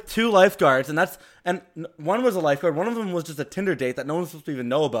sleep with 2 lifeguards, and one was a lifeguard. One of them was just a Tinder date that no one's supposed to even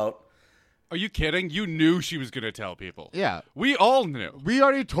know about. Are you kidding? You knew she was going to tell people. Yeah. We all knew. We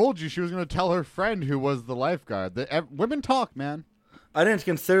already told you she was going to tell her friend who was the lifeguard. Women talk, man. I didn't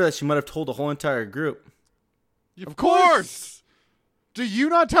consider that she might have told the whole entire group. Of course. Do you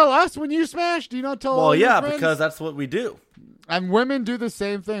not tell us when you smash? Do you not tell all Well, your yeah, friends? because that's what we do. And women do the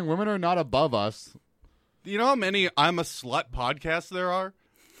same thing. Women are not above us. You know how many I'm a Slut podcasts there are?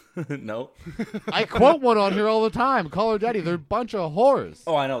 No. I quote one on here all the time. Call her daddy. They're a bunch of whores.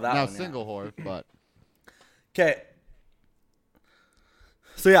 Oh, I know that now one. single whore, but Okay.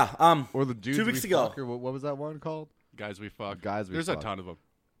 So yeah, or the dudes 2 weeks we ago. fuck, or what was that one called? Guys we fuck. Guys we There's fuck. a ton of them.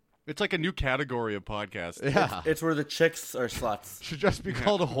 It's like a new category of podcast. Yeah, It's where the chicks are sluts. should just be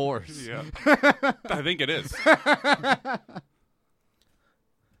called a horse. Yeah. I think it is.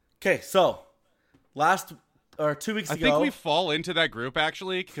 Okay, so 2 weeks I ago, think we fall into that group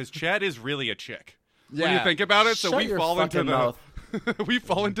actually because Chad is really a chick. When you Yeah. think about it, so Shut we your fall into fucking mouth. we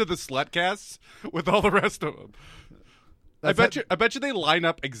fall into the slutcasts with all the rest of them. I bet you they line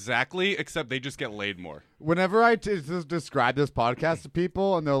up exactly, except they just get laid more. Whenever I describe this podcast to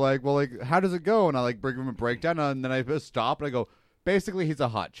people, and they're like, "Well, like, how does it go?" and I like bring them a breakdown, and then I just stop and I go, "Basically, he's a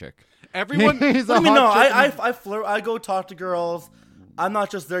hot chick." Everyone, He's What a do you mean? No, hot chick. I flirt. I go talk to girls. I'm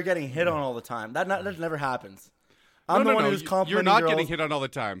not just there getting hit on all the time. That never happens. I'm the one who's complimenting You're not girls. getting hit on all the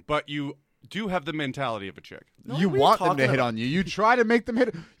time, but you do have the mentality of a chick. No, You what are you want them to talking hit about? on you. You try to make them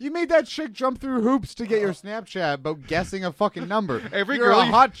hit. You made that chick jump through hoops to get your Snapchat about guessing a fucking number. Every You're girl a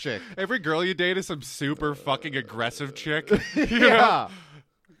you- hot chick. Every girl you date is some super fucking aggressive chick. Yeah.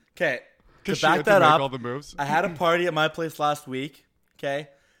 Okay, to Because she back had to that make up, all the moves. I had a party at my place last week. Okay,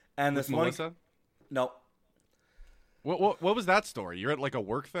 and With this one. Melissa? No, What was that story? You're at like a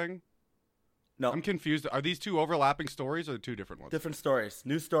work thing? no, I'm confused. Are these two overlapping stories or two different ones? different stories.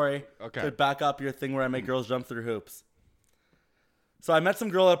 New story. Okay. To back up your thing where I make girls jump through hoops. So I met some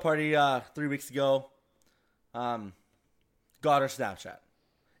girl at a party 3 weeks ago. Got her Snapchat.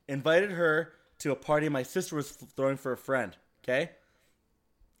 Invited her to a party my sister was throwing for a friend. Okay.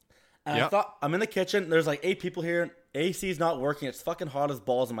 And I Yep. thought, I'm in the kitchen. There's like 8 people here. AC's not working. It's fucking hot as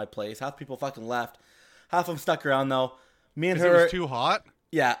balls in my place. Half the people fucking left. Half of them stuck around though. Me and Because her. it was too hot?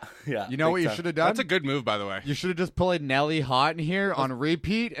 Yeah, yeah. You know big what you time. should have done? That's a good move, by the way. You should have just played Nelly Hot in here on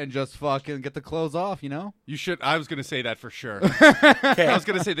repeat and just fucking get the clothes off, you know? You should. I was going to say that for sure. Okay, I was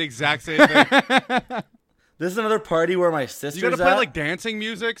going to say the exact same thing. this is another party where my sister's You got to play at. like dancing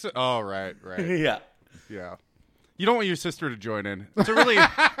music. So, oh, right. Yeah. Yeah. You don't want your sister to join in. It's a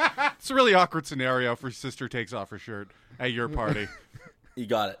really, awkward scenario if your sister takes off her shirt at your party. You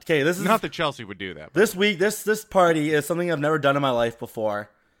got it. Okay, this is Not that Chelsea would do that. this week. This party is something I've never done in my life before.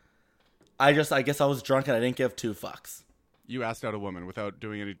 I guess I was drunk and I didn't give 2 fucks. You asked out a woman without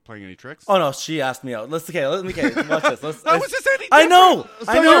playing any tricks. Oh no, she asked me out. Watch this. How was this any I know.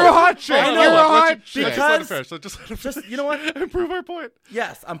 So I know. you're a hot chick. I know. You're a hot Let's chick. just let him Because- finish. Just let him Just you know what? improve our point.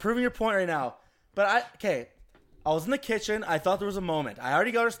 Yes, I'm proving your point right now. But I was in the kitchen. I thought there was a moment. I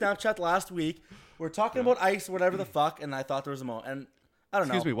already got her Snapchat last week. We're talking about ice or whatever the fuck, and I thought there was a moment. And I don't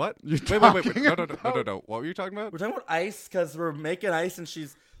know. Excuse me, what? You're Wait. talking No. about- What were you talking about? We're talking about ice because we're making ice, and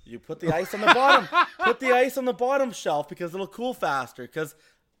you put the ice on the bottom. Put the ice on the bottom shelf because it'll cool faster. Because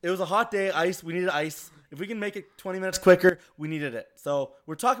it was a hot day. We needed ice. If we can make it 20 minutes quicker, we needed it. So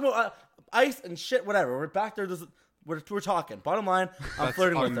we're talking about ice and shit, whatever. We're back there. We're talking. Bottom line, I'm That's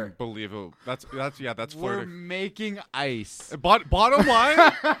flirting with her. unbelievable. That's We're flirting. making ice. Bottom line,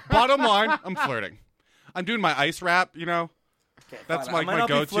 I'm flirting. I'm doing my ice rap, you know. Okay, That's fine. I might my not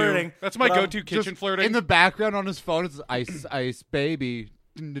be go-to. flirting, That's my but I'm go-to kitchen Just flirting. in the background on his phone, it's ice, ice, baby.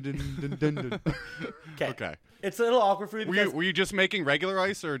 Dun, dun, dun, dun, dun, dun. Okay. It's a little awkward for me because Were you just making regular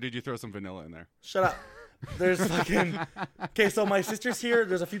ice, or did you throw some vanilla in there? shut up. There's fucking okay. So my sister's here.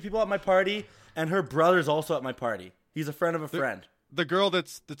 There's a few people at my party, and her brother's also at my party. He's a friend of a friend. The girl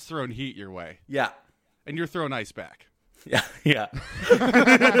that's throwing heat your way, Yeah, and you're throwing ice back. yeah.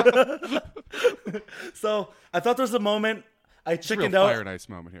 So I thought there was a moment. I Real chickened fire out. and ice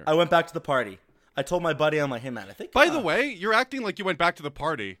moment here. I went back to the party. I told my buddy, I'm like, hey man, I think. By the way, you're acting like you went back to the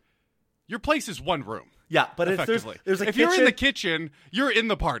party. Your place is one room. yeah, but it's Effectively, there's a if kitchen. you're in the kitchen, you're in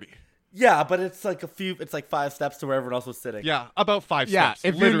the party. Yeah, but it's like it's like 5 steps to where everyone else was sitting. Yeah, about 5 Yeah, steps.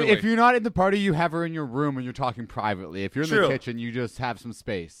 if literally. you're not in the party, you have her in your room and you're talking privately. If you're in True. the kitchen, you just have some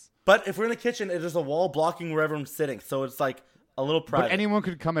space. But if we're in the kitchen, it is a wall blocking where everyone's sitting, so it's like a little private. But anyone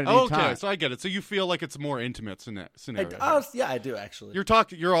could come at any Okay, time. so I get it. So you feel like it's more intimate scenario. Yeah, I do actually.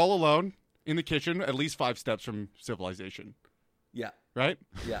 You're all alone in the kitchen, at least 5 steps from civilization, Yeah, right?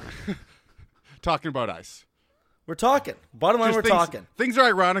 yeah. Talking about ice. We're talking. Bottom line, we're talking. Things are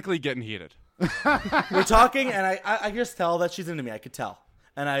ironically getting heated. We're talking, and I just tell that she's into me. I could tell.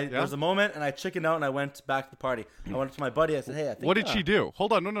 And there was a moment, and I chickened out, and I went back to the party. I went up to my buddy. I said, "Hey, I think." What did she do?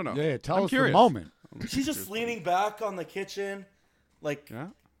 Hold on, no. yeah, tell I'm us curious. the moment. She's just leaning back on the kitchen, like, Yeah.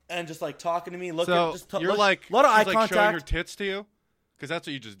 and just like talking to me. Looking, So just you're like, a lot of eye she's like showing her contact. tits to you, because that's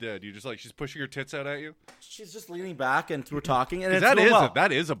what you just did. You just like she's pushing her tits out at you. She's just leaning back, and we're talking, and 'Cause it's that going is well.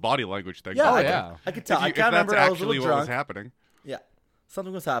 that is a body language thing. Yeah, Oh, I yeah. could, I could tell. If, I if can't that's remember. I was a actually little what was drunk. happening. Yeah,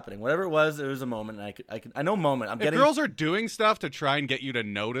 something was happening. Whatever it was a moment, and I know moment. I'm If getting. girls are doing stuff to try and get you to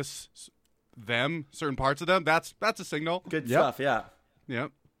notice them, certain parts of them, that's a signal. Good Yep. stuff. Yeah.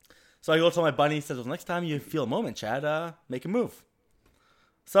 Yep. So I go to my buddy. He says, "Well, next time you feel a moment, Chad, make a move."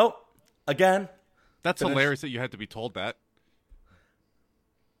 So again, That's Finish. hilarious that you had to be told that.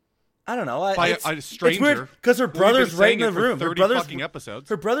 I don't know. By it's, a it's stranger, weird because her who we've brother's been right saying in it the for room. Her 30 brother's fucking episodes.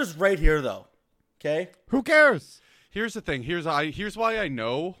 Her brother's right here, though. Okay. Who cares? Here's the thing. Here's why I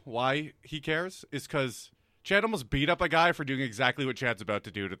know why he cares is because Chad almost beat up a guy for doing exactly what Chad's about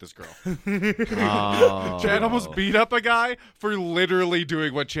to do to this girl. Chad almost beat up a guy for literally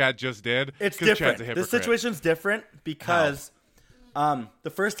doing what Chad just did. It's 'cause different. Chad's a This hypocrite. situation's different because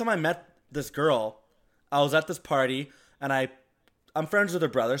the first time I met this girl, I was at this party and I'm friends with her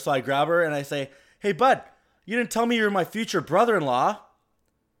brother, so I grab her and I say, "Hey, bud, you didn't tell me you're my future brother-in-law."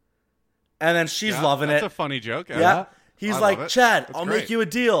 And then she's Yeah, loving that's it. a funny joke. Yeah. He's I like, love it. "Chad, That's I'll great. make you a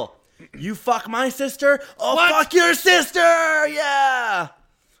deal. You fuck my sister, I'll What? fuck your sister." Yeah.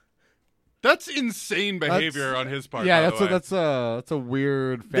 That's insane behavior on his part. Yeah, by the way. that's a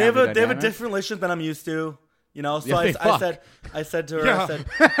weird. They have family a dynamic. different relationship than I'm used to. You know, so Yeah, they I said to her, Yeah.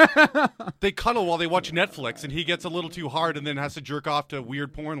 I said, They cuddle while they watch Netflix, and he gets a little too hard, and then has to jerk off to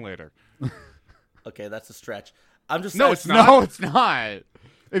weird porn later. okay, that's a stretch. I'm just No, it's not. No, it's not.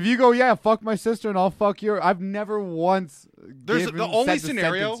 If you go, yeah, fuck my sister and I'll fuck your. I've never once. There's given, the only said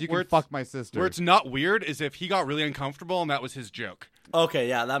scenario sentence, you where can it's- fuck my sister. Where it's not weird is if he got really uncomfortable and that was his joke. Okay,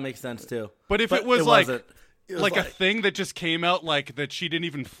 yeah, that makes sense too. But if it was like wasn't. It was like a thing that just came out like that she didn't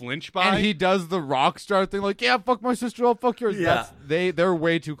even flinch by. and he does the rock star thing, like, yeah, fuck my sister, I'll fuck yours. Yeah. They're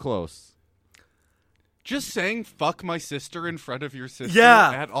way too close. Just saying "fuck my sister" in front of your sister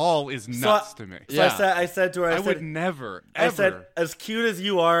Yeah. at all is nuts to me. So Yeah. I said to her, I said, would never, I ever. said, as cute as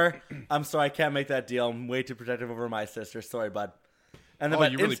you are, I'm sorry I can't make that deal. I'm way too protective over my sister. Sorry, bud. And then, Oh,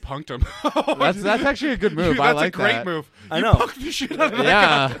 but you really punked him. That's actually a good move. That's I like a great that. move. I You know. punked the shit out of that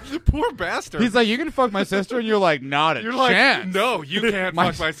Yeah. guy. Poor bastard. He's like, you can fuck my sister, and you're like, not a You're like, chance. no, you can't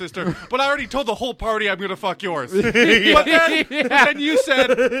fuck my sister. But I already told the whole party I'm gonna fuck yours. But then you said,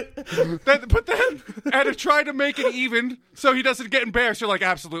 and to try to make it even so he doesn't get embarrassed, you're like,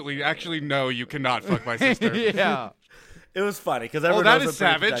 absolutely, actually, no, you cannot fuck my sister. Yeah. it was funny because Oh, everyone that knows is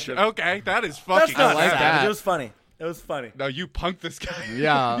I'm pretty savage. protective. Okay, that is That's fucking not like savage. that. It was funny. It was funny. No, you punked this guy.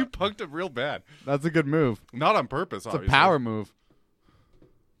 Yeah. You punked him real bad. That's a good move. Not on purpose, It's a obviously. power move.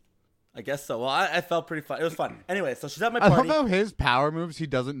 I guess so. Well, I felt pretty fun. It was fun. Anyway, so she's at my I party. love how his power moves, he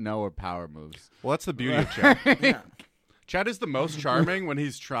doesn't know are power moves. Well, that's the beauty of Chad. Yeah. Chad is the most charming when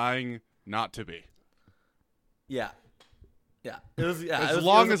he's trying not to be. Yeah. Yeah. It was As it was,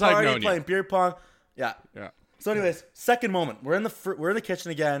 long it was as a I've party, known you. playing beer pong. Yeah. Yeah. So anyways, second moment. We're in the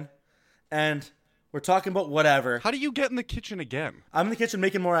kitchen again and we're talking about whatever. How do you get in the kitchen again? I'm in the kitchen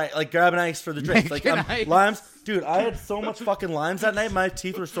making more like grabbing ice for the drinks. Like Making ice. limes. Dude, I had so much fucking limes that night. My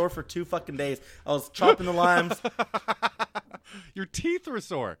teeth were sore for 2 fucking days. I was chopping the limes, Your teeth were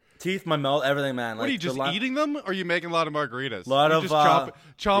sore. teeth, my mouth, everything, man. What are you just eating them, or are you making a lot of margaritas? Lot You're of, just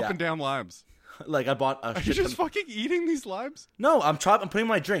chomping yeah. down limes. Like I bought a Are you shit just ton- fucking eating these limes? No, I'm putting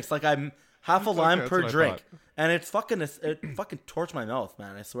my drinks. Like I'm half a lime that's per what I drink. thought. And it fucking torched my mouth,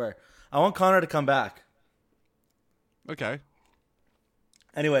 man, I swear. I want Connor to come back. Okay,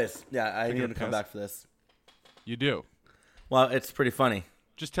 Anyways, yeah, I need you're him to come pissed? back for this. you do. Well, it's pretty funny.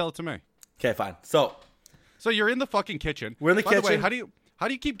 Just tell it to me. Okay, fine. So So you're in the fucking kitchen. We're in the By the way, kitchen. how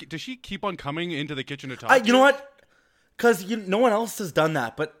do you keep? Does she keep on coming into the kitchen to talk? to you know what? Because no one else has done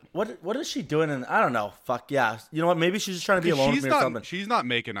that. But what is she doing? And I don't know. Fuck yeah. You know what? Maybe she's just trying to be alone with me or something. She's not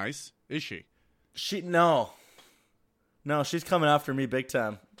making ice, is she? No, she's coming after me big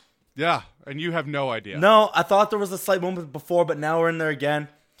time. Yeah, and you have no idea. No, I thought there was a slight moment before, but now we're in there again.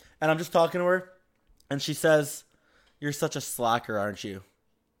 And I'm just talking to her, and she says, "You're such a slacker, aren't you?"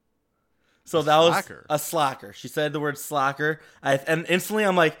 So that slacker? was a slacker. She said the word slacker. And instantly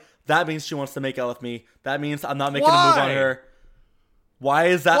I'm like, that means she wants to make out with me. That means I'm not making a move on Why? her. Why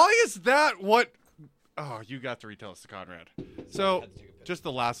is that? Why is that what? Oh, you got to retell this to Conrad. So, just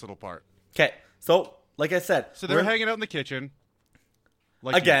the last little part. Okay, so like I said, So they're we're- hanging out in the kitchen.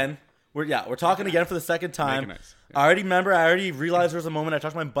 Like again. We're talking again for the second time. Making ice. I already realized there was a moment. I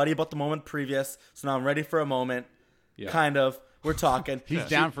talked to my buddy about the moment previous, so now I'm ready for a moment. Yeah. Kind of. We're talking. He's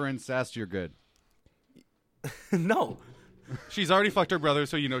down for incest, you're good. No. She's already fucked her brother,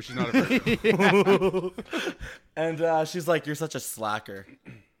 so you know she's not a virgin. And she's like, "You're such a slacker."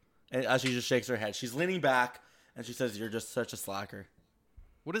 And she just shakes her head. She's leaning back, and she says, "You're just such a slacker."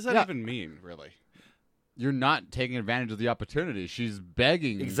 What does that Yeah. even mean, really? You're not taking advantage of the opportunity. She's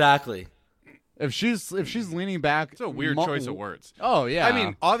begging. Exactly. If she's leaning back, It's a weird choice of words. Oh yeah. I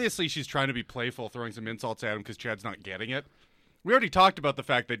mean, obviously she's trying to be playful, throwing some insults at him because Chad's not getting it. We already talked about the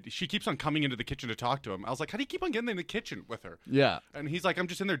fact that she keeps on coming into the kitchen to talk to him. I was like, how do you keep on getting in the kitchen with her? yeah. And he's like, I'm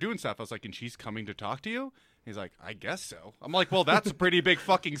just in there doing stuff. I was like, and she's coming to talk to you? He's like, I guess so. I'm like, well, that's a pretty big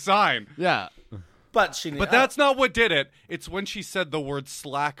fucking sign. Yeah. But she. But that's not what did it. It's when she said the word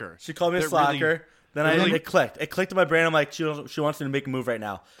slacker. She called me a that slacker. really- Then really- it clicked. It clicked in my brain. I'm like, she wants me to make a move right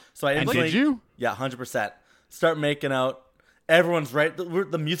now. So I And instantly, did you? Yeah, 100%. Start making out. Everyone's right.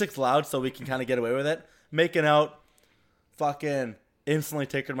 The music's loud, so we can kind of get away with it. Making out. Fucking instantly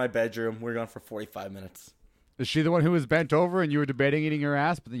take her to my bedroom. We're gone for 45 minutes. Is she the one who was bent over and you were debating eating her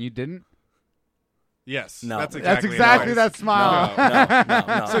ass, but then you didn't? Yes. No. That's That's exactly, exactly how it that is.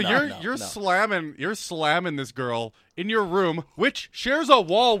 smile. No. So no, you're no. slamming this girl in your room, which shares a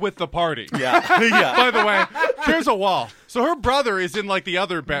wall with the party. Yeah. Yeah. By the way, shares a wall. So her brother is in like the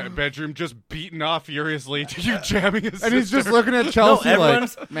other bedroom, just beating off furiously to you jamming his And he's just sister. looking at No, Chelsea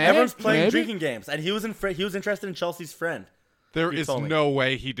everyone's, like, "Maybe? everyone's playing Maybe?" drinking games, and he was interested in Chelsea's friend. There he is told me. no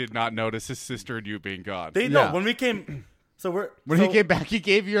way he did not notice his sister and you being gone. They Yeah. no when we came. So we're When so, he came back, he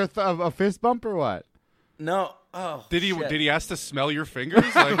gave you a fist bump or what? No. Oh. Did he? shit. Did he ask to smell your fingers?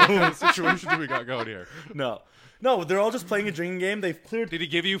 Like, what kind of situation do we got going here? No. No, they're all just playing a drinking game. They've cleared. Did he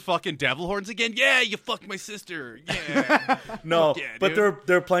give you fucking devil horns again? Yeah, you fucked my sister. Yeah. No, yeah, but dude.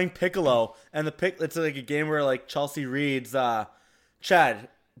 they're playing Piccolo, and it's like a game where like Chelsea reads, Chad,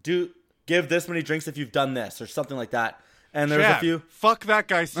 give this many drinks if you've done this or something like that. And there's Chad, a few. fuck that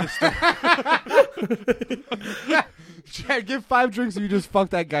guy's sister. Chad, give 5 drinks and you just fuck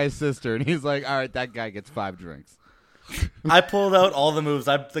that guy's sister. And he's like, all right, that guy gets 5 drinks. I pulled out all the moves.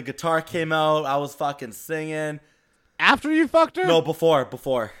 The guitar came out. I was fucking singing. After you fucked her? No,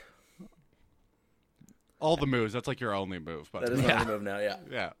 before. All the moves. That's like your only move. But That is my move now, yeah.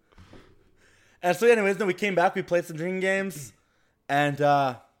 yeah. And so anyways, then we came back. We played some drinking games. And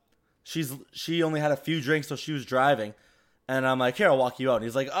she only had a few drinks, so she was driving. And I'm like, here, I'll walk you out. And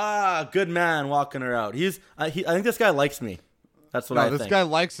he's like, good man walking her out. I think this guy likes me. That's what I think. This guy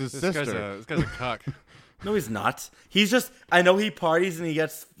likes his This sister. guy's a cuck. No, he's not. He's just. I know he parties and he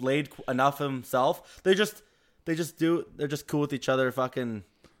gets laid enough himself. They're just cool with each other. Fucking.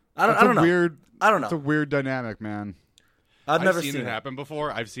 I don't know. I don't know. It's a weird dynamic, man. I've never seen it it happen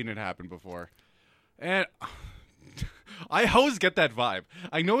before. I've seen it happen before, and I always get that vibe.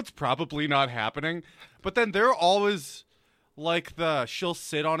 I know it's probably not happening, but then they're always like the she'll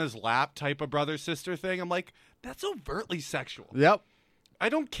sit on his lap type of brother sister thing. I'm like, that's overtly sexual. Yep. I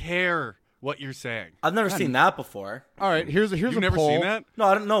don't care what you're saying. I've never seen that before. All right, here's You've a never poll. seen that? No,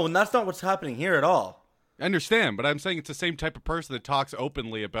 I don't know, and that's not what's happening here at all. I understand, but I'm saying it's the same type of person that talks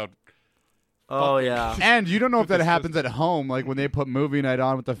openly about. Oh yeah. And you don't know if that this happens at home, like when they put movie night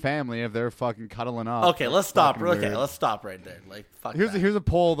on with the family, if they're fucking cuddling up. Okay, let's stop. Fucking Okay, weird. let's stop right there. Like, fuck. Here's that. here's a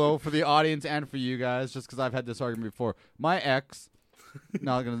poll though for the audience and for you guys, just because I've had this argument before. My ex,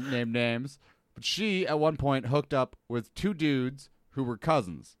 not gonna name names, but she at one point hooked up with two dudes who were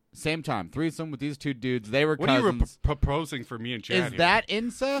cousins, same time, threesome with these two dudes. They were What are cousins. you proposing for me and Chad Is here? that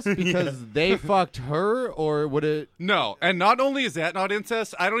incest because they fucked her, or would it? No, and not only is that not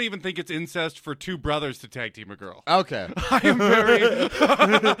incest, I don't even think it's incest for two brothers to tag team a girl. Okay. I am very.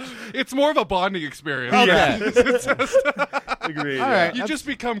 It's more of a bonding experience. Okay. It's incest. Agreed. All right. You just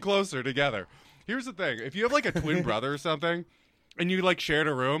become closer together. Here's the thing: if you have like a twin brother or something, and you like shared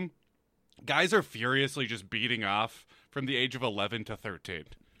a room, guys are furiously just beating off from the age of 11 to 13.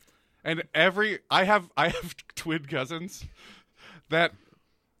 And I have twin cousins that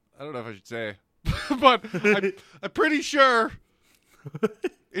I don't know if I should say, but I'm pretty sure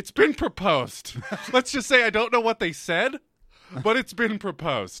it's been proposed. Let's just say I don't know what they said, but it's been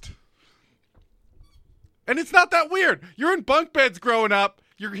proposed. And it's not that weird. You're in bunk beds growing up.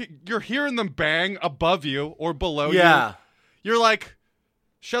 You're hearing them bang above you or below you. Yeah. You're like,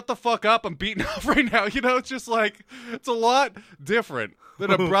 shut the fuck up. I'm beating off right now. You know, it's just like, it's a lot different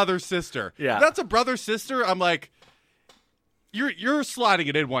than a brother-sister. Yeah. If that's a brother-sister, I'm like, you're sliding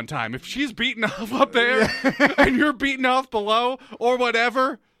it in one time. If she's beating off up there and you're beating off below or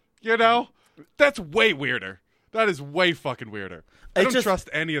whatever, you know, that's way weirder. That is way fucking weirder. I don't trust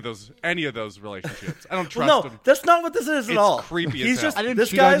any of those relationships. I don't trust Well, no, them. that's not what this is at It's all. creepy as He's hell. just I didn't this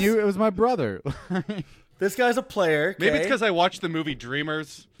cheat guy's on you. It was my brother. This guy's a player. Maybe it's okay? because I watched the movie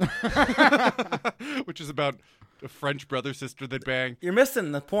Dreamers, which is about a French brother-sister that bang. You're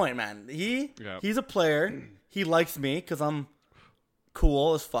missing the point, man. Yeah. He's a player. He likes me because I'm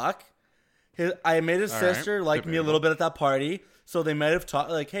cool as fuck. I made his All right. sister like me a little bit at that party, so they might have talked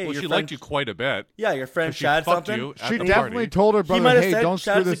like, "Hey, Well, your she friend, liked you quite a bit. yeah, your friend She Chad fucked something." you at She the definitely party. told her He brother, might have "Hey, said, don't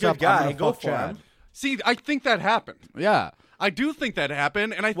screw Chad's a this good up. guy. I'm gonna Go fuck for Chad." him. See, I think that happened. Yeah. I do think that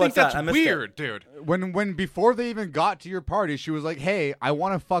happened, and I think What's that? that's I missed it. weird, dude. When before they even got to your party, she was like, "Hey, I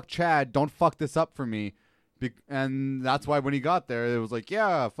want to fuck Chad. Don't fuck this up for me." And that's why when he got there, it was like,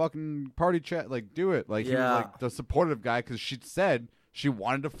 "Yeah, fucking party Chad, like do it." Like he was Yeah. like the supportive guy because she said she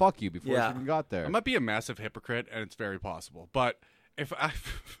wanted to fuck you before Yeah. she even got there. I might be a massive hypocrite, and it's very possible. But if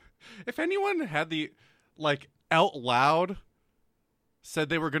if anyone had the like out loud said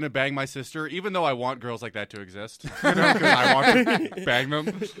they were going to bang my sister, even though I want girls like that to exist, you know, because I want to bang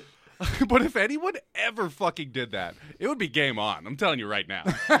them. But if anyone ever fucking did that, it would be game on. I'm telling you right now,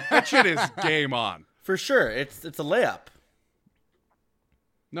 that shit is game on. For sure, it's a layup.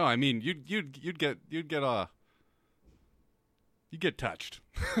 No, I mean you'd get touched.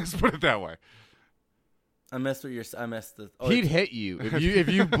 Let's put it that way. I missed what you're. I missed the. Oh, He'd hit you if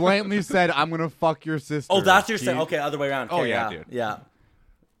you blatantly said, "I'm gonna fuck your sister." oh, that's your saying. He'd- Okay, other way around. Oh, Okay, yeah, yeah, dude. yeah,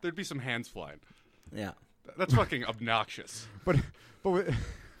 There'd be some hands flying. yeah. That's fucking obnoxious. But with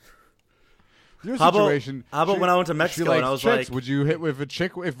your How about- situation. how about when I went to Mexico she likes and I was chicks, like- would you hit with a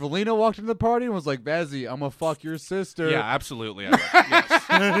chick if Valina walked into the party and was like, "Bazzy, I'm gonna fuck your sister"? Yeah, absolutely. I would. Yes.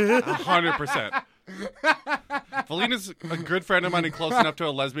 100%. Felina's a good friend of mine and close enough to a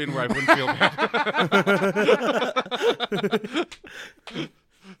lesbian where I wouldn't feel bad.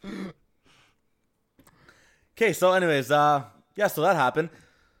 Okay, so anyways, yeah, so that happened.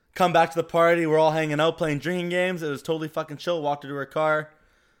 Come back to the party. We're all hanging out, playing drinking games. It was totally fucking chill. Walked her to her car.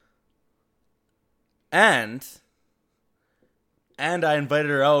 And I invited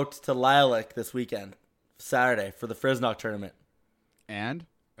her out to Lilac this weekend, Saturday, for the Frisnock tournament. And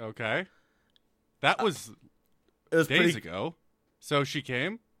Okay. That was it was Days pretty. ago. So she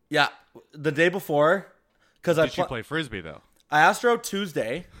came? Yeah, the day before, because Did she play Frisbee, though? I asked her out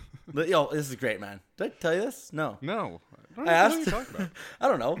Tuesday. Yo, this is great, man. Did I tell you this? No. No. I What are asked. you talking about? I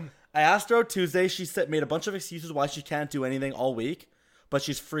don't know. I asked her out Tuesday. She made a bunch of excuses why she can't do anything all week, but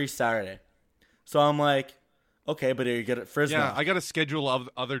she's free Saturday. So I'm like, okay, but are you good at Frisbee? Yeah, I got a schedule of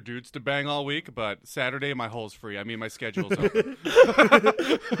other dudes to bang all week, but Saturday my hole's free. I mean, my schedule's open.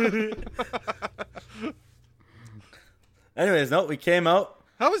 Anyways, no, we came out.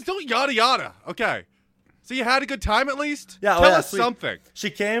 Don't yada yada. Okay. So you had a good time at least? Yeah, Tell us sweet. something. She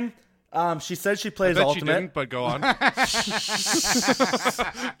came. She said she I plays bet she Ultimate. didn't, but go on.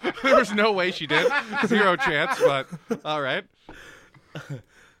 There was no way she did. 0 chance, but all right.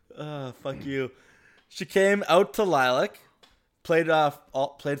 Fuck you. She came out to Lilac, played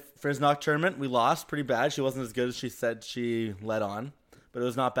Frisnock tournament. We lost pretty bad. She wasn't as good as she said she let on, but it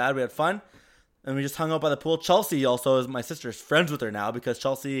was not bad. We had fun, and we just hung out by the pool. Chelsea also is my sister's friends with her now because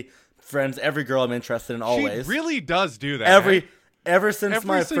Chelsea friends every girl I'm interested in always. She really does do that. eh? Ever since Every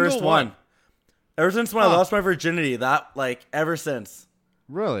my single first one. one. Ever since when I lost my virginity, ever since.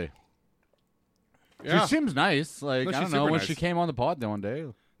 Really? Yeah. She seems nice. Like, No, I she's don't know, super when nice. she came on the pod that one day.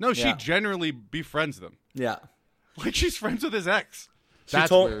 No, she Yeah. generally befriends them. Yeah. Like she's friends with his ex. That's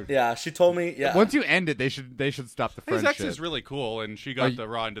told weird. Yeah, she told me, yeah. Once you end it, they should stop the His friendship. ex is really cool, and she Are got you- the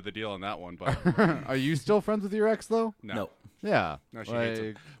raw end of the deal on that one. But Are you still friends with your ex though? No. Yeah. no, she hates Like,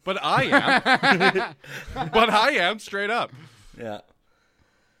 him. But I am. But I am straight up. Yeah.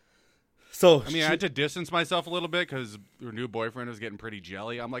 So, I mean, I had to distance myself a little bit because her new boyfriend was getting pretty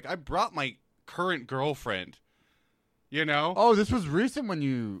jelly. I'm like, I brought my current girlfriend. You know, Oh, this was recent when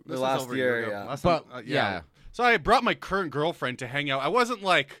you. This was last over a year, ago. yeah. Last But, time- yeah. So I brought my current girlfriend to hang out. I wasn't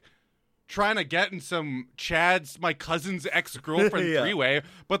like trying to get in some my cousin's ex-girlfriend Yeah. three-way,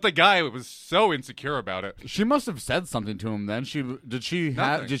 but the guy was so insecure about it. She must have said something to him then. Did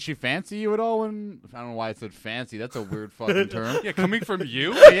she fancy you at all? When I don't know why I said fancy. That's a weird fucking term. Yeah, coming from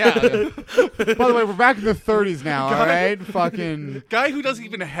you, Yeah. By the way, we're back in the 30s now. All right, fucking. guy who doesn't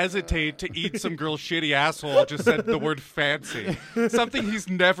even hesitate to eat some girl's shitty asshole just said the word fancy, something he's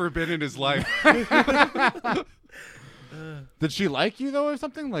never been in his life. Did she like you though, or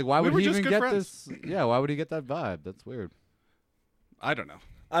something? Like, why would were he just even good get friends. this? Yeah, why would he get that vibe? That's weird. I don't know,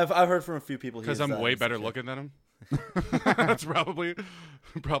 I've heard from a few people because I'm way better looking than him. That's probably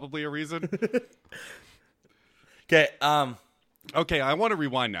a reason. Okay, Okay, I want to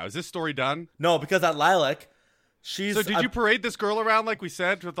rewind now. Is this story done? no, because at Lilac, she's. So did you parade this girl around like we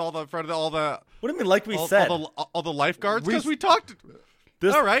said with all the front of all the What do you mean? Like we all, said, all the lifeguards? Because we talked.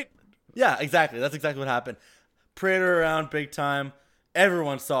 This- All right. yeah, exactly. That's exactly what happened. Paraded her around big time.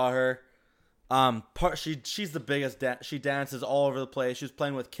 Everyone saw her. She's the biggest. She dances all over the place. She was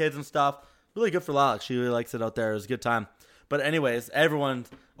playing with kids and stuff. Really good for Lilac. She really likes it out there. It was a good time. But anyways,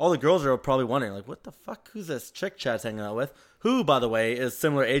 all the girls are probably wondering, like, what the fuck? Who's this chick Chad's hanging out with? Who, by the way, is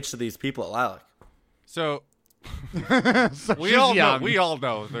similar age to these people at Lilac. So So we she's all young. know. We all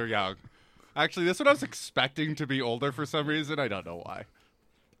know they're young. Actually, this one I was expecting to be older for some reason. I don't know why.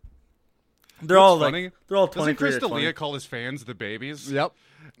 They're all funny? like, they're all Doesn't 23 or 20. Crystalia call his fans the babies? Yep.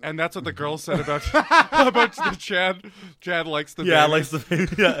 And that's what the girl said about about the Chad. Chad likes the Yeah, babies. likes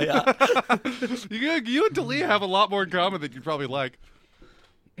the yeah. You and Talia have a lot more in common than you'd probably like.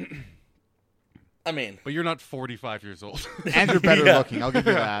 I mean, But you're not 45 years old. And you're better Yeah. looking. I'll give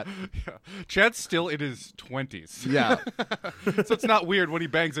you that. Yeah. Chad's still in his 20s. Yeah. So it's not weird when he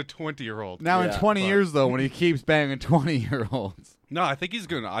bangs a 20-year-old. Now in Yeah, 20 but- years though, when he keeps banging 20-year-olds. No, I think he's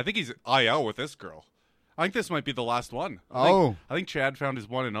IL with this girl. I think this might be the last one. Oh. I think Chad found his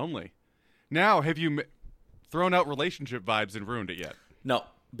one and only. Now, have you thrown out relationship vibes and ruined it yet? no,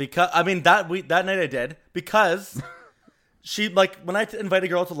 because I mean that night I did because she when I invite a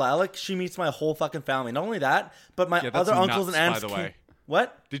girl to Lilac, she meets my whole fucking family. Not only that, but my Yeah, that's other uncles nuts, and aunts. by the way.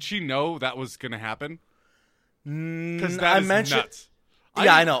 What? Did she know that was going to happen? Because I that is mentioned- nuts.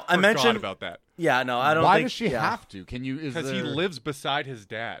 Yeah, I know. I forgot mentioned- about that. Yeah, no, I don't. Why think, does she yeah. have to? Can you? Because he lives beside his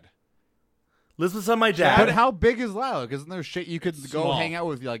dad. Lives with my dad. But how big is Lilac? Isn't there shit you could go Small. hang out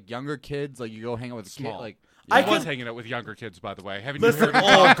with like younger kids? Like you go hang out with Small. kids. Like I I was can- hanging out with younger kids, by the way. Haven't you Listen, heard of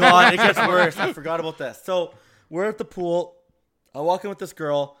oh god, it gets worse. I forgot about this. So we're at the pool. I walk in with this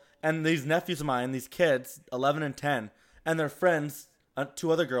girl and these nephews of mine, these kids, 11 and 10, and their friends,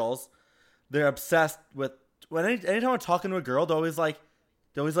 2 other girls. They're obsessed with. Anytime I'm talking to a girl, they always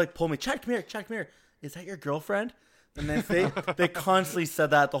pull me. Chad, come here. Chad, come here. Is that your girlfriend? And then they constantly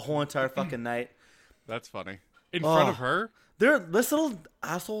said that the whole entire fucking night. That's funny. In front Oh. of her? This little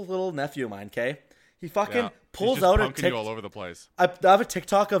asshole little nephew of mine, okay? He fucking Yeah. pulls He's just out a punking you all over the place. I have a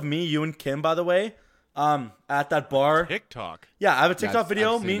TikTok of me, you, and Kim, by the way, at that bar. TikTok. Yeah, I have a TikTok I've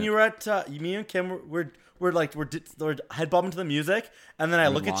video. seen Me and it. you were at me and Kim we're head bobbing to the music, and then I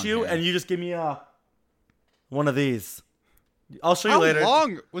look at long you hair. and you just give me one of these. I'll show you How later.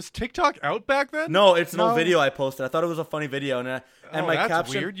 long was TikTok out back then? No, it's an old No. video I posted. I thought it was a funny video, and my that's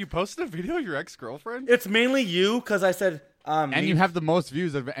caption. weird. You posted a video of your ex-girlfriend? It's mainly you because I said. And you have the most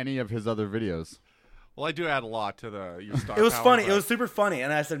views of any of his other videos. Well, I do add a lot to your star It was power, funny. but- It was super funny,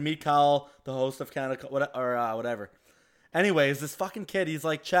 and I said, "Meet Kyle, the host of Canada, whatever." Anyways, this fucking kid, he's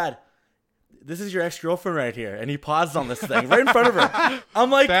like, "Chad, this is your ex-girlfriend right here," and he paused on this thing right in front of her. I'm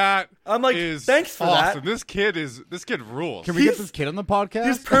like, is thanks for awesome. that. This kid rules. Can we get He's- this kid on the podcast?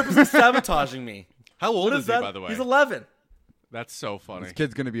 He's purposely sabotaging me. How old What is is he, that? by the way? He's 11. That's so funny. This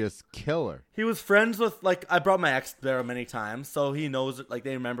kid's gonna be a killer. He was friends with I brought my ex there many times, so he knows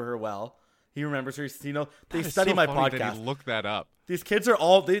they remember her well. He remembers her. They That is study so my funny that podcast. he looked that up. These kids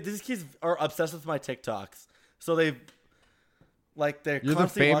are these kids are obsessed with my TikToks. So they're You're the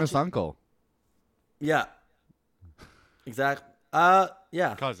constantly famous watching. uncle. Yeah. Exactly.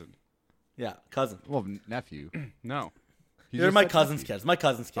 Yeah. Cousin. Yeah. Cousin. Well, nephew. No. You They're just my said cousin's nephew. kids. My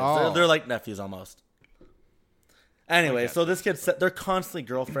cousin's kids. Oh. They're like nephews almost. Anyway, so this kid said they're constantly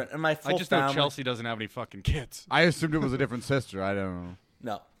girlfriend, and my full I just know family. Chelsea doesn't have any fucking kids. I assumed it was a different sister. I don't know.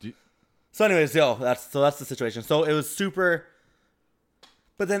 No. you- So, anyways, that's the situation. So it was super.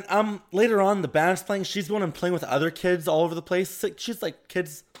 But then, later on, the band's playing. She's going and playing with other kids all over the place. She's like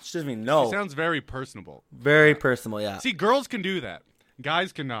kids. She doesn't even know. She sounds very personable. Very personal. Yeah. See, girls can do that.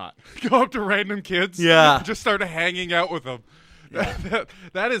 Guys cannot. Go up to random kids. Yeah. and just start hanging out with them.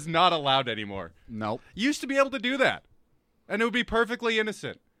 That is not allowed anymore. Nope. You used to be able to do that, and it would be perfectly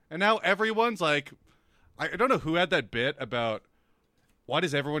innocent. And now everyone's like, I don't know who had that bit about why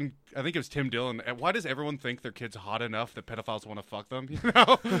does everyone, I think it was Tim Dillon, why does everyone think their kid's hot enough that pedophiles want to fuck them? You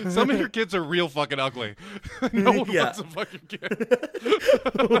know, some of your kids are real fucking ugly. No one Yeah. wants a fucking kid.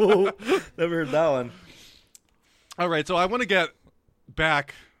 Never heard that one. All right, so I want to get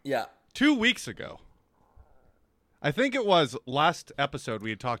back Yeah. 2 weeks ago. I think it was last episode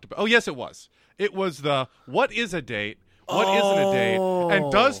we had talked about. Oh, yes, it was. It was the what is a date? What isn't a date?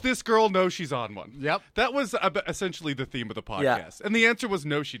 And does this girl know she's on one? Yep. That was essentially the theme of the podcast. Yeah. And the answer was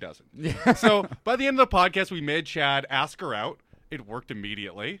no, she doesn't. So by the end of the podcast, we made Chad ask her out. It worked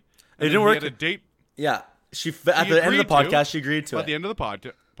immediately. And didn't then we work- had a date Yeah. At the end of the agreed to, podcast, she agreed to at it. the end of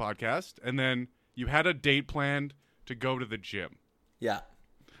the podcast. And then you had a date planned to go to the gym. Yeah.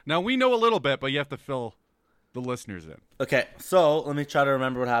 Now, we know a little bit, but you have to fill the listeners in. Okay. So let me try to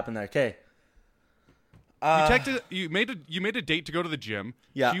remember what happened there. Okay. You made a date to go to the gym.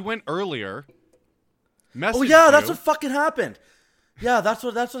 Yeah. She went earlier. Oh yeah, that's what fucking happened. Yeah, that's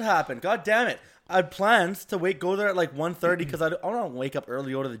what happened. God damn it! I had plans to go there at 1:30 because I don't want to wake up early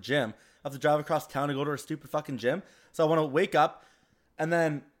to go to the gym. I have to drive across town to go to a stupid fucking gym. So I want to wake up, and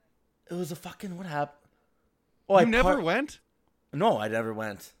then it was a fucking what happened? Oh, You never went? No, I never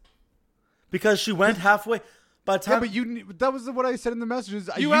went because she went halfway. By the Yeah, time, but that was what I said in the messages.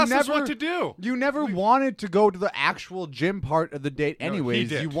 You asked us what to do. You never wanted to go to the actual gym part of the date anyways.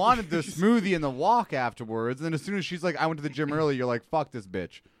 did. You wanted the smoothie and the walk afterwards. And then as soon as she's like, I went to the gym early, you're like, fuck this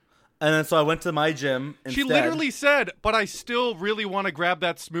bitch. and then so I went to my gym. She instead. literally said, but I still really want to grab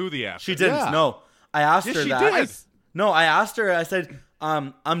that smoothie after. She didn't. Yeah. No, I asked Yes, her she that. did. No, I asked her. I said,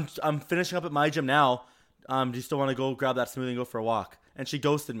 I'm finishing up at my gym now. Do you still want to go grab that smoothie and go for a walk? And she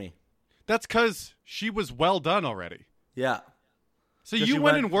ghosted me. That's because she was well done already. Yeah, So Because you she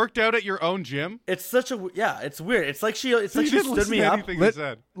went went- and worked out at your own gym? it's such a it's weird. It's like she You stood didn't listen me to up. anything they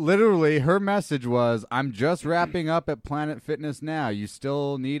said. Literally, her message was, I'm just wrapping up at Planet Fitness now. You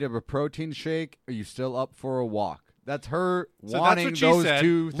still need a protein shake? Are you still up for a walk? That's her So wanting that's what she those said.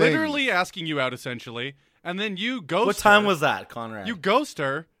 two things. Literally asking you out, essentially. And then you ghost What time her. was that, Conrad? You ghost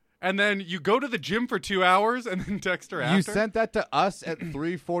her, and then you go to the gym for 2 hours, and then text her after. You sent that to us at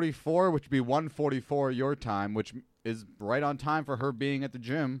 3:44, which would be 1:44 your time, which is right on time for her being at the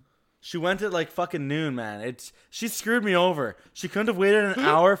gym. She went at fucking noon, man. She screwed me over. She couldn't have waited an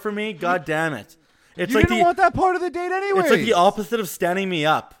hour for me. God damn it! It's You like didn't want that part of the date anyway. it's like the opposite of standing me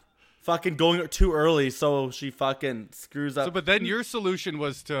up. Fucking going too early, so she fucking screws up. But then your solution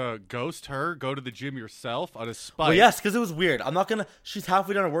was to ghost her, go to the gym yourself out of spite. Well, yes, because it was weird. I'm not gonna. She's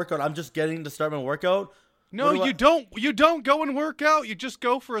halfway done a workout. I'm just getting to start my workout. No, What do I- you don't. You don't go and work out. You just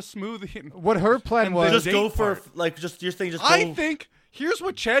go for a smoothie. And What her plan And was. Just date go for part. just your thing. Just go. I think here's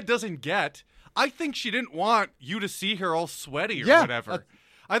what Chad doesn't get. I think she didn't want you to see her all sweaty or Yeah, whatever.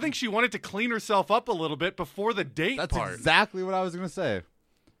 I think she wanted to clean herself up a little bit before the date That's part. exactly what I was going to say.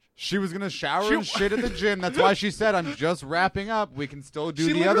 She was gonna shower and shit at the gym. That's why she said, "I'm just wrapping up. We can still do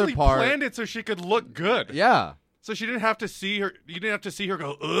She the other literally part." planned it so she could look good. Yeah. So she didn't have to see her. You didn't have to see her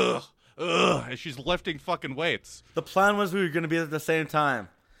go ugh, as she's lifting fucking weights. The plan was we were going to be at the same time.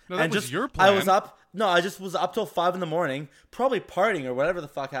 No, that and was just, your plan. I was up. No, I just was up till 5 a.m, probably partying or whatever the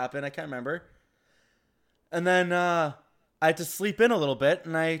fuck happened. I can't remember. And then I had to sleep in a little bit,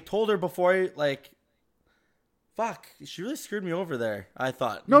 and I told her before, fuck, she really screwed me over there, I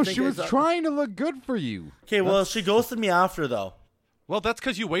thought. No, she was trying to look good for you. Okay, well, she ghosted me after, though. Well, that's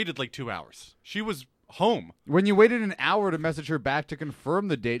because you waited like 2 hours. She was home. When you waited an hour to message her back to confirm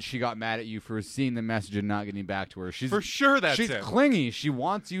the date, she got mad at you for seeing the message and not getting back to her. For sure that's she's it. clingy. She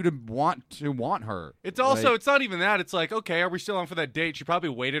wants you to want her. It's also, it's not even that. It's like, okay, are we still on for that date? She probably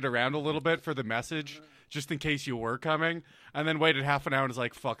waited around a little bit for the message just in case you were coming, and then waited half an hour and was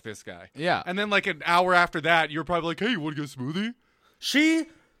like, fuck this guy. Yeah. And then like an hour after that, you're probably like, hey, you want to get a smoothie?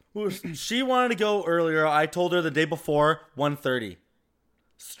 She wanted to go earlier. I told her the day before, 1:30.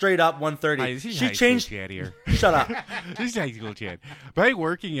 Straight up 1:30. She changed. Here. Shut up. This is high school chat. By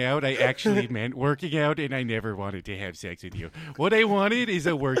working out, I actually meant working out, and I never wanted to have sex with you. What I wanted is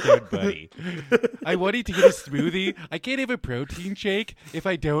a workout buddy. I wanted to get a smoothie. I can't have a protein shake if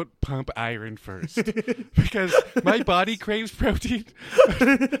I don't pump iron first, because my body craves protein,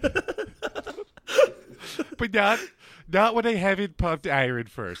 but not when I haven't pumped iron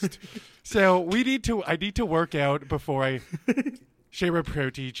first. So I need to work out before I share a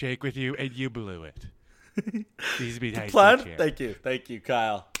protein shake with you, and you blew it. These be high Plan? school chat. Thank you,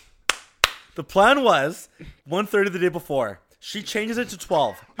 Kyle. The plan was 1:30 the day before. She changes it to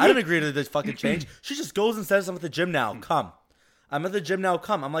 12. I didn't agree to this fucking change. She just goes and says, I'm at the gym now. Come. I'm at the gym now.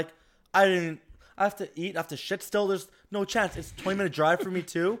 Come. I'm like, I have to eat. I have to shit still. There's no chance. It's a 20-minute drive for me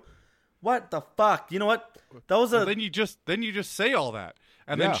too. What the fuck? You know what? That was Then you just say all that.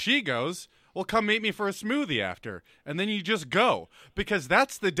 And Yeah. then she goes, well, come meet me for a smoothie after. And then you just go. Because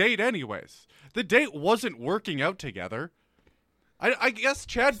that's the date anyways. The date wasn't working out together. I guess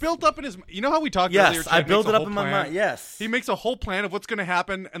Chad built up in his... You know how we talked earlier? Yes, Chad I built makes it a up whole in my plan? mind. Yes. He makes a whole plan of what's going to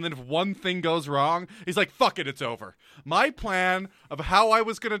happen, and then if one thing goes wrong, he's like, fuck it, it's over. My plan of how I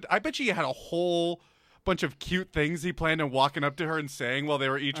was going to... I bet you had a whole bunch of cute things he planned on walking up to her and saying while they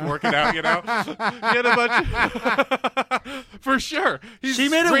were each working out, you know? He had a bunch... For sure. She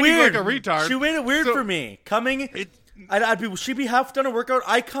made it weird. Like a retard. She made it weird So- for me. She'd be half done her workout.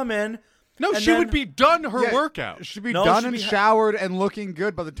 I come in. No, and she then- would be done her Yeah, workout. She'd be No, done she'd and be showered and looking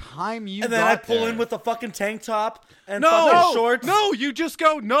good by the time you And then got I pull there. in with a fucking tank top and No, fucking shorts. no, you just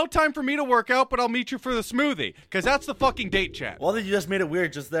go, no time for me to work out, but I'll meet you for the smoothie. Because that's the fucking date, chat. Well, then you just made it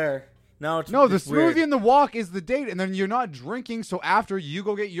weird just there. Now it's No, the it's weird. smoothie and the walk is the date, and then you're not drinking. So after you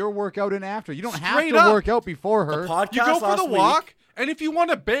go get your workout in after, you don't have Straight to up. work out before her. The podcast You go for last the week- walk, and if you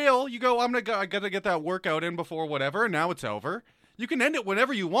want to bail, you go, I gotta get that workout in before whatever, and now it's over. You can end it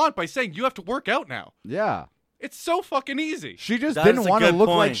whenever you want by saying you have to work out now. Yeah, It's so fucking easy. she just That didn't is a want to good look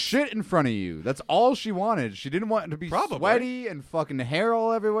like point. shit in front of you. That's all she wanted. She didn't want to be Probably. sweaty and fucking hair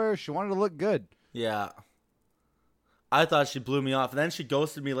all everywhere. She wanted to look good. Yeah. I thought she blew me off. And then she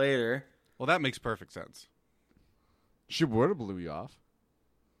ghosted me later. Well, that makes perfect sense. She would have blew you off.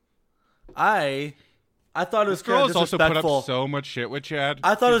 I thought it was This girl kind has of also put disrespectful. up so much shit with Chad.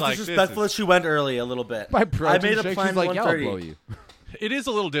 I thought it She's was like, disrespectful that this she went early a little bit. By I protein made a shake, plan she's like, yeah, I'll 1:30. blow you. It is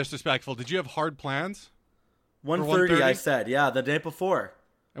a little disrespectful. Did you have hard plans? 1:30, I 1:30? said. Yeah, the day before.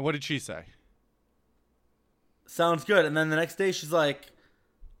 And what did she say? Sounds good. And then the next day, she's like,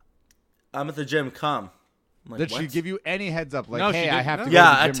 I'm at the gym. Come. I'm like, Did she what? give you any heads up? Like, No, she hey, I didn't. have to No. go Yeah,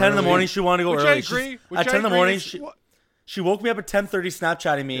 to the at gym 10 in the early. morning, she wanted to go Which I early. agree. Which At I 10 in the agree morning, is- she woke me up at 10:30,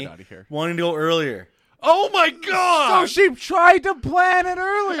 Snapchatting me, Get outta here. wanting to go earlier. Oh my god! So she tried to plan it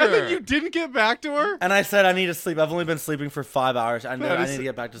earlier. And then you didn't get back to her? And I said, I need to sleep. I've only been sleeping for 5 hours. I That need is to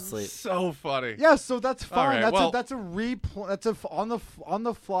get back to sleep. So funny. Yeah, so that's All fine. right, That's a on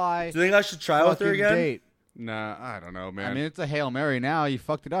the fly. Do you think I should try with her fucking again? date. Nah, I don't know, man. I mean, it's a Hail Mary now. You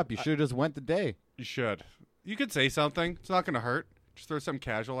fucked it up. You should have just went the day. You should. You could say something. It's not going to hurt. Just throw something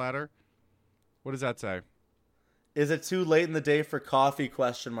casual at her. What does that say? Is it too late in the day for coffee?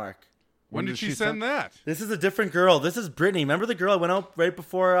 Question mark. When did she send that? This is a different girl. This is Brittany. Remember the girl I went out right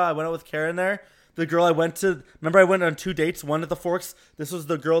before I went out with Karen there? The girl I went to. Remember I went on 2 dates. One at the Forks. This was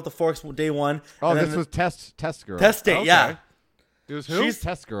the girl at the Forks day 1. Oh, and then this was test girl. test date. Okay. Yeah. It was who? She's-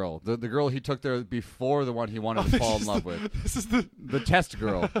 Test girl. The girl he took there before the one he wanted to fall in love with. This is the The test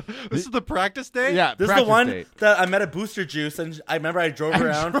girl. this is the practice day? Yeah, This is the practice one date. that I met at Booster Juice, and I remember I drove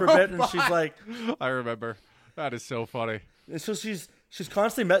around for a bit, and she's like, I remember. That is so funny. and so she's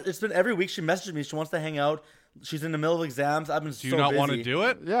constantly. It's been every week she messages me. She wants to hang out. She's in the middle of exams. I've been Do so you not busy. want to do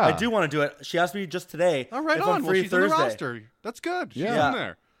it? Yeah, I do want to do it. She asked me just today. All right, if on. I'm Well, free she's in Thursday. the roster. That's good. She's Yeah. in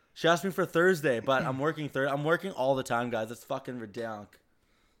there. She asked me for Thursday, but I'm working I'm working all the time, guys. It's fucking redonk.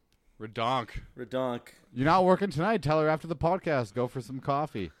 Redonk. You're not working tonight. Tell her after the podcast. Go for some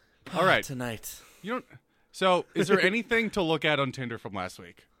coffee. All right. Tonight. You don't. So, is there anything to look at on Tinder from last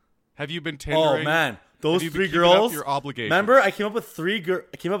week? Have you been Tindering? Oh man, those Have you been 3 keeping up girls. your obligations? Remember, I came up with 3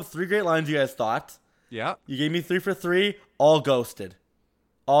 great lines. You guys thought. Yeah. You gave me 3 for 3. All ghosted.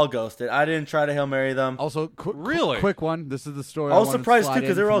 I didn't try to Hail Mary them. Also, Really? quick one. This is the story. I was wanted to surprised, slide too, 'cause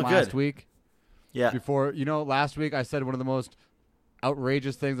in they were all from last good. week. Yeah. Before, last week I said one of the most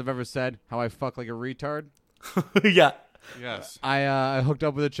outrageous things I've ever said. How I fuck like a retard. Yeah. Yes. I hooked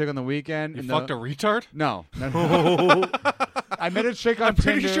up with a chick on the weekend. You and fucked a retard? No. I met a chick on I'm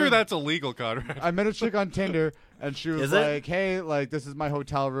pretty Tinder. sure that's illegal, Conrad. I met a chick on Tinder, and she was Is it? like, "Hey, like this is my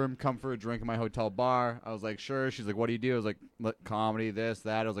hotel room. Come for a drink in my hotel bar." I was like, "Sure." She's like, "What do you do?" I was like, "Comedy, this,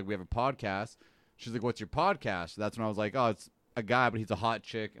 that." I was like, "We have a podcast." She's like, "What's your podcast?" That's when I was like, "Oh, it's a guy, but he's a hot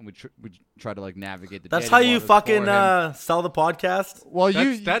chick," and we try to like navigate the. That's dating how you waters fucking for him. sell the podcast. Well,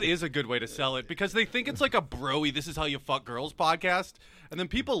 That is a good way to sell it because they think it's like a broy, this is how you fuck girls podcast. And then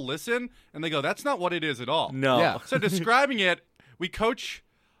people listen and they go, that's not what it is at all. No. Yeah. So describing it, we coach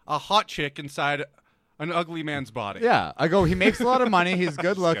a hot chick inside an ugly man's body. Yeah, I go. He makes a lot of money. He's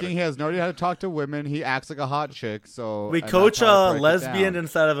good looking. kidding. He has no idea how to talk to women. He acts like a hot chick. So We and coach that's how I a break it lesbian down.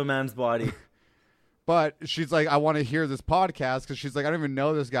 inside of a man's body. But she's like, I want to hear this podcast because she's like, I don't even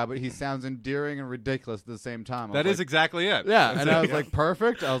know this guy, but he sounds endearing and ridiculous at the same time. I That was is like, exactly it. yeah, That's and it, I was yeah. like,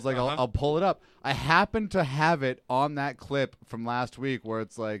 perfect. I was like, Uh-huh. I'll pull it up. I happen to have it on that clip from last week where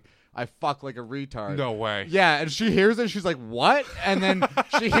it's like, I fuck like a retard. No way. Yeah, and she hears it. She's like, "What?" And then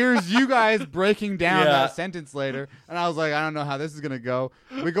she hears you guys breaking down Yeah. that sentence later, and I was like, "I don't know how this is gonna go."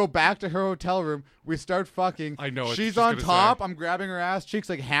 We go back to her hotel room. We start fucking. I know what She's she's on gonna top. say. I'm grabbing her ass cheeks,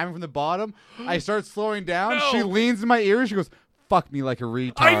 like hammering from the bottom. I start slowing down. No. She leans in my ear. She goes, "Fuck me like a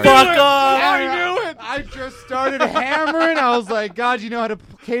retard." Fuck off! And I knew it. I just started hammering. I was like, "God, you know how to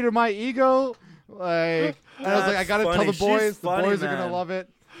cater my ego." Like, and I was like, "I That's gotta tell funny. the boys. She's The funny, boys are man. gonna love it."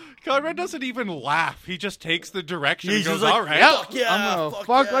 Conrad doesn't even laugh. He just takes the direction He's and goes, just like, all right. "Fuck yeah, I'm gonna fuck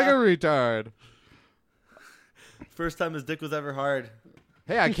fuck yeah." like a retard. First time his dick was ever hard.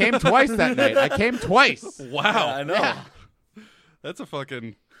 Hey, I came twice that night. I came twice. Wow. Yeah, I know. Yeah. That's a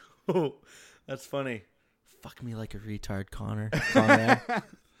fucking... That's funny. Fuck me like a retard, Connor. Conrad.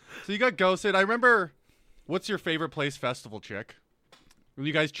 So you got ghosted. I remember, what's your favorite place festival chick? When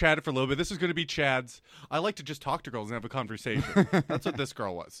you guys chatted for a little bit. This is going to be Chad's. I like to just talk to girls and have a conversation. That's what this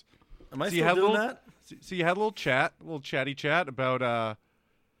girl was. Am I So you still had a doing little, that? So you had a little chat, a little chatty chat about,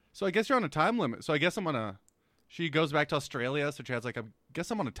 so I guess you're on a time limit. So I guess she goes back to Australia. So Chad's like, I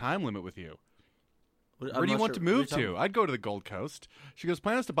guess I'm on a time limit with you. Where do you want to move to? I'd go to the Gold Coast. She goes,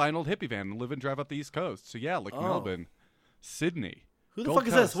 plan is to buy an old hippie van and live and drive up the East Coast. So yeah, like Oh. Melbourne, Sydney. Who the Gold fuck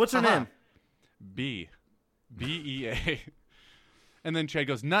is Coast. this? What's her Haha. name? B-E-A. And then Chad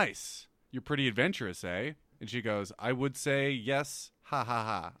goes, nice. You're pretty adventurous, eh? And she goes, I would say yes. Ha ha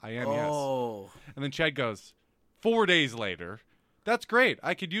ha. I am yes. Oh. And then Chad goes, 4 days later. That's great.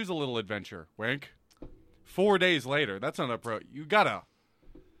 I could use a little adventure. Wink. 4 days later. That's not a pro. You gotta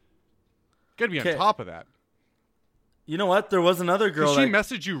be on Okay. top of that. You know what? There was another girl. She that-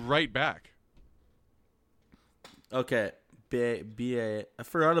 messaged you right back. Okay. B-A. I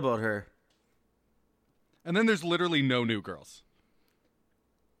forgot about her. And then there's literally no new girls.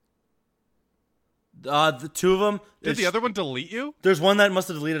 The two of them. Did the other one delete you? There's one that must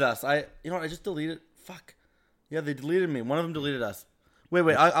have deleted us. I just deleted. Fuck. Yeah, they deleted me. One of them deleted us. Wait.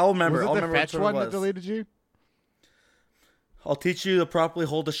 I'll remember. Was it I'll the remember fetch which one it that was. deleted you? I'll teach you to properly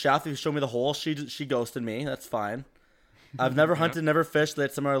hold the shaft. If you show me the hole, she ghosted me. That's fine. I've never hunted, never fished.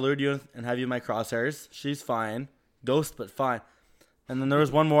 Let somewhere elude you and have you in my crosshairs. She's fine. Ghost, but fine. And then there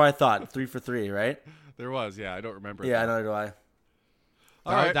was one more. I thought 3 for 3, right? There was, yeah. I don't remember. Yeah, that. neither do I.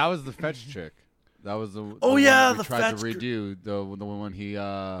 All right. That was the fetch chick. That was the Oh, one yeah, that we the tried to fetch redo the one he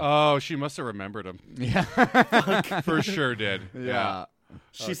Oh, she must have remembered him. yeah For sure did. yeah.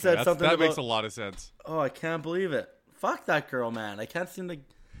 She said That's- something that about. makes a lot of sense. Oh, I can't believe it. Fuck that girl, man. I can't seem to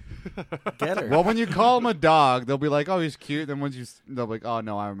get her. Well, when you call him a dog, they'll be like, "Oh, he's cute." Then once they'll be like, "Oh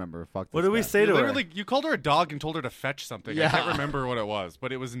no, I remember." Fuck. What this did we guy." say to her? Literally, you called her a dog and told her to fetch something. I Yeah. can't remember what it was,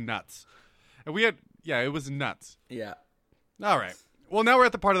 but it was nuts. And it was nuts. Yeah. All right. Well, now we're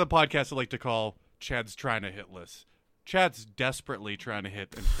at the part of the podcast I like to call Chad's trying to hit list. Chad's desperately trying to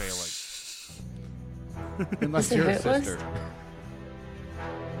hit and failing. Unless Is it you're a hit list? sister.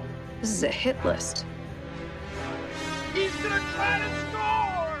 This is a hit list.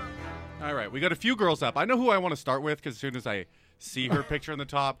 All right, we got a few girls up. I know who I want to start with because as soon as I see her picture on the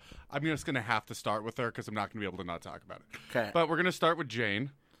top, I'm just going to have to start with her because I'm not going to be able to not talk about it. Okay. But we're going to start with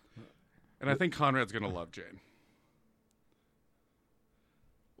Jane. And I think Conrad's going to love Jane.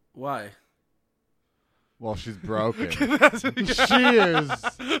 Why? Well, she's broken.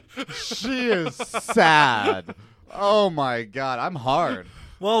 She is sad. Oh my god, I'm hard.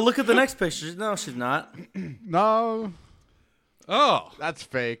 Well, look at the next picture. No, she's not. No, Oh, that's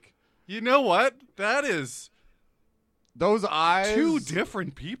fake. you know what? That is Those eyes. two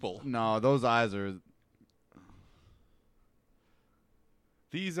different people. No, those eyes are.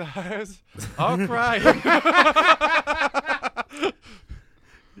 These eyes are crying.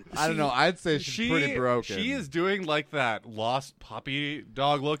 I don't know. I'd say she's pretty broken. She is doing like that lost puppy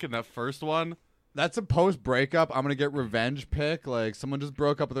dog look in that first one. That's a post breakup. I'm gonna get revenge pic. Like someone just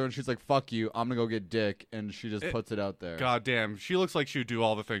broke up with her and she's like, "Fuck you. I'm gonna go get dick," and she just puts it out there. God damn, she looks like she would do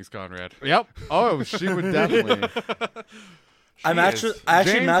all the things, Conrad. Yep. Oh, she would definitely. I actually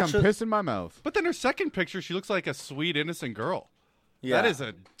Jane, matched come with. piss in my mouth. But then her second picture, she looks like a sweet, innocent girl. Yeah. That is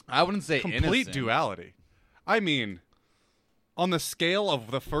a I wouldn't say complete innocent. duality. I mean, on the scale of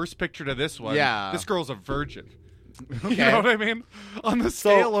the first picture to this one, Yeah. this girl's a virgin. Okay. You know what I mean? On the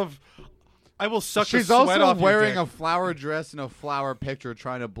scale of, I will suck the She's sweat also off your wearing dick. a flower dress and a flower picture,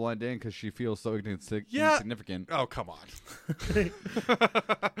 trying to blend in because she feels so Yeah. insignificant. Oh, come on.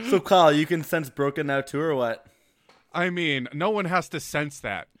 So, Kyle, you can sense broken now too, or what? I mean, no one has to sense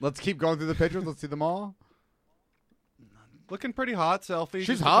that. Let's keep going through the pictures. Let's see them all. Looking pretty hot, selfie. She's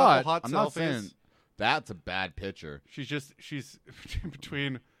Just a couple hot. hot I'm selfies. not saying that's a bad picture. She's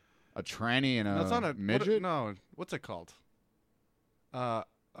between. A tranny and That's not a a midget. no, what's it called?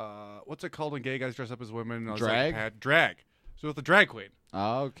 What's it called when gay guys dress up as women? I was Drag? Like, drag. So with the drag queen.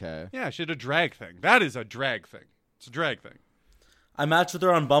 Oh, okay. Yeah, she did a drag thing. That is a drag thing. It's a drag thing. I matched with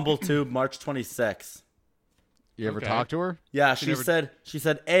her on Bumble too, March 26th. You ever Okay. talk to her? Yeah, She she never-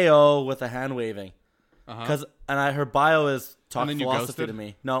 said "Ayo" with a hand waving. Uh-huh. Her bio is talk And then you philosophy ghosted? to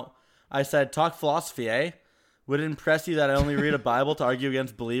me. No, I said talk philosophy, eh? Would it impress you that I only read a Bible to argue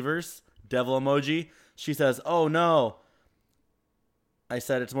against believers? Devil emoji. She says, "Oh no." I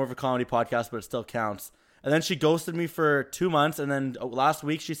said it's more of a comedy podcast, but it still counts. And then she ghosted me for 2 months, and then last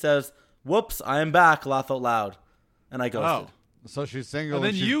week she says, "Whoops, I am back." Laugh out loud, and I ghosted. Oh. So she's single. And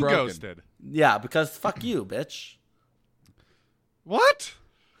then she's you broken. ghosted. Yeah, because fuck you, bitch. What?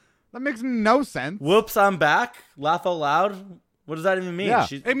 That makes no sense. Whoops, I'm back. Laugh out loud. What does that even mean? Yeah,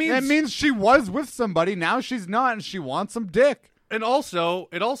 She's- It means, That means she was with somebody. Now she's not, and she wants some dick. and also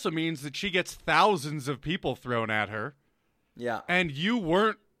it also means that she gets thousands of people thrown at her, yeah. and you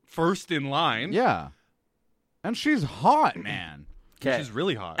weren't first in line. Yeah, and she's hot, man. Okay. She's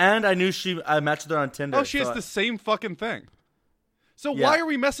really hot. And I knew I matched with her on Tinder. Oh, she has the same fucking thing. So Yeah. why are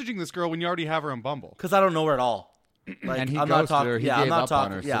we messaging this girl when you already have her on Bumble? because I don't know her at all. Like, And he I'm not ghosted talking. her. He Yeah, gave I'm not up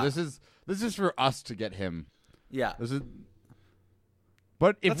talking. on her. Yeah, So this is for us to get him. yeah. This is.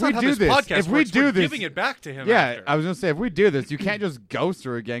 But if That's we not how do this this, podcast if we works. do We're this, giving it back to him. yeah, after. I was gonna say if we do this, you can't just ghost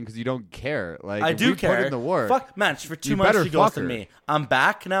her again because you don't care. Like I if do we care. Put in the work. Fuck, man. For 2 You months better she fuck ghosted her. me. I'm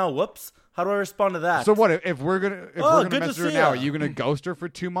back now. Whoops. How do I respond to that? So what if we're gonna good to message her see now? ya. Are you gonna ghost her for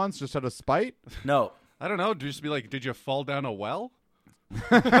 2 months just out of spite? No. I don't know. Just be like, did you fall down a well?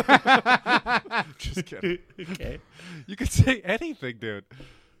 Just kidding. Okay. You could say anything, dude.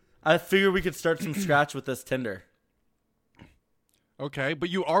 I figured we could start some scratch with this Tinder. Okay, but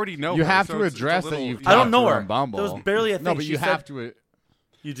you already know. You her, have so to it's a address little- that you've. I don't talked know to her. on Bumble. There was barely a thing. No, but She you said- have to.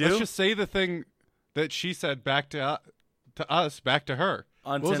 You do? Let's just say the thing that she said back to us, back to her.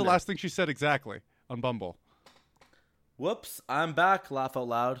 On what was the Tinder. last thing she said exactly on Bumble? Whoops. I'm back. Laugh out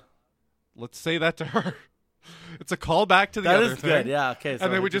loud. Let's say that to her. It's a callback to the That other is thing. good. Yeah. Okay. So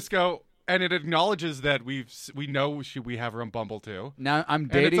And then I we just go, and it acknowledges that we know we have her on Bumble too. Now I'm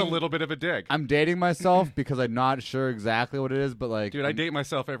And dating. it's a little bit of a dig. I'm dating myself because I'm not sure exactly what it is, but like, Dude, I date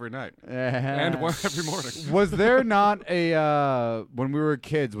myself every night and and one every morning. Was there not a when we were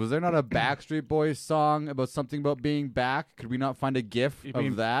kids? Was there not a Backstreet Boys song about something about being back? Could we not find a GIF You of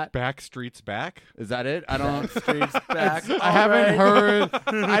mean that? Backstreet's back? Is that it? I don't. Streets back. I haven't Alright.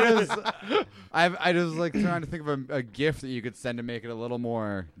 heard. I just like trying to think of a GIF that you could send to make it a little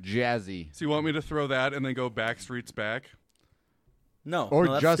more jazzy. So you want me to throw that and then go Backstreet's back? No. Or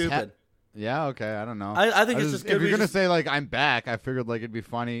no, that's just stupid. Yeah, okay, I don't know. I think it's just good if we you're gonna just- say like I'm back, I figured like it'd be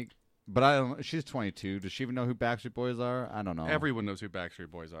funny. But I don't. She's 22. Does she even know who Backstreet Boys are? I don't know. Everyone knows who Backstreet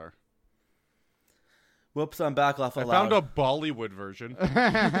Boys are. Whoops. I'm back. Laugh I out found loud. a Bollywood version.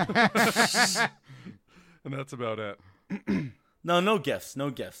 And that's about it. No gifts. No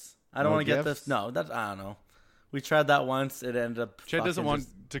gifts. I don't No want to get gifts? this. No. That's I don't know. We tried that once. It ended up. Chad doesn't fucking want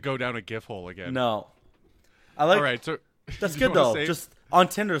just- to go down a GIF hole again. No. I like. All right, so That's you good wanna though. say- Just on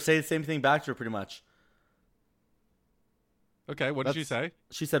Tinder, say the same thing back to her pretty much. okay. What did she say?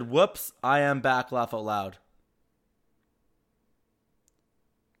 She said, "Whoops, I am back." Laugh out loud.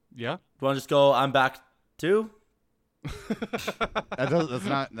 Yeah. Do you want to just go? I'm back too. That's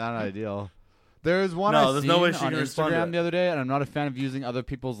not ideal. There's one No, I there's seen no way she on can respond to Instagram it. the other day, and I'm not a fan of using other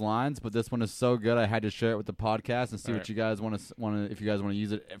people's lines, but this one is so good I had to share it with the podcast and see All what right. you guys want to if you guys want to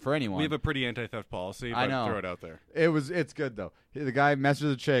use it for anyone. We have a pretty anti-theft policy, but I know. throw it out there. It's good though. The guy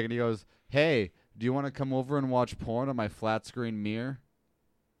messages a chick and he goes, "Hey, do you want to come over and watch porn on my flat screen mirror?"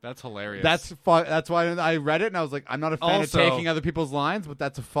 That's hilarious. That's why I read it and I was like, I'm not a fan Also- of taking other people's lines, but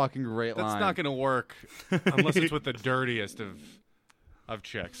that's a fucking great line. That's not going to work unless it's with the dirtiest of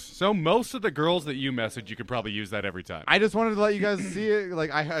chicks. So most of the girls that you message, you could probably use that every time. I just wanted to let you guys see it.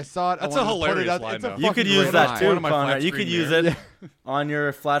 Like I saw it. That's I a wanted to put it hilarious out. line, It's a though. You could fucking use great that line. too, One of my Connor. flat You could screen use mirrors. it on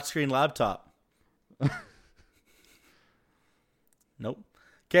your flat screen laptop. Nope.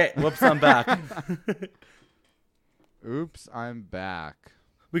 Okay, whoops, I'm back. Oops, I'm back.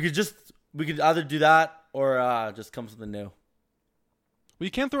 we could either do that or just come something new. Well,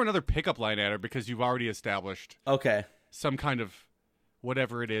 you can't throw another pickup line at her because you've already established Okay. some kind of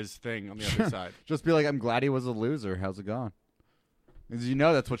whatever it is thing on the other side. Just be like, I'm glad he was a loser. How's it going? Because you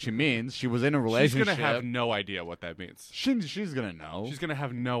know that's what she means. She was in a She's relationship. going to have no idea what that means. She's gonna know. She's going to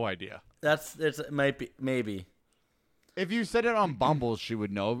have no idea. It might be maybe. If you said it on Bumble, she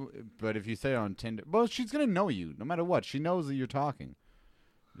would know. But if you say it on Tinder, well, she's gonna know you no matter what. She knows that you're talking.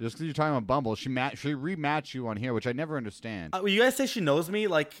 Just because you're talking on Bumble, she rematch you on here, which I never understand. You guys say she knows me?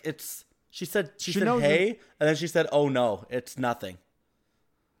 Like she said knows hey, and then she said, "Oh no, it's nothing."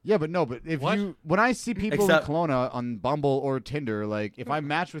 Yeah, but if What? when I see people Except- in Kelowna on Bumble or Tinder, like if I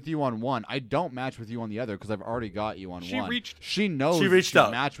match with you on one, I don't match with you on the other because I've already got you on She one. reached- She knows She reached she'll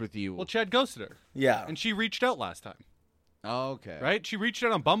out. match with you. Well, Chad ghosted her. Yeah. And she reached out last time, Oh, okay. right? She reached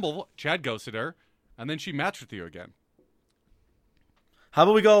out on Bumble. Chad ghosted her. And then she matched with you again. How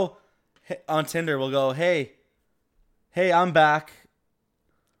about we go on Tinder? We'll go, hey, I'm back.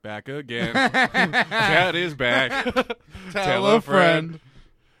 Back again. Chad is back. Tell a friend.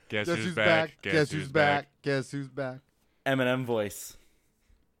 Guess Guess who's who's back? back? Guess who's back? Guess who's back? Eminem voice.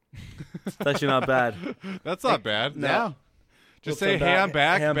 It's actually not bad. That's not bad. No. Just Whoops, say, I'm hey, back. I'm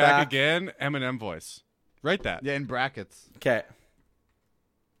back. Hey, I'm back back. again. Eminem voice. Write that. Yeah, in brackets. Okay.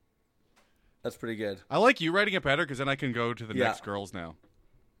 That's pretty good. I like you writing it better because then I can go to the Yeah. next girls now.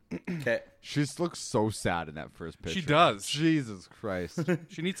 Okay. She looks so sad in that first picture. She does. Jesus Christ.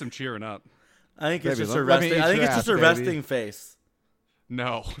 She needs some cheering up. I think it's Baby, just a let me resting. eat I think your it's just a ass, resting baby. face.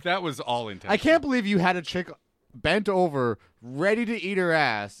 No, that was all intentional. I can't believe you had a chick bent over, ready to eat her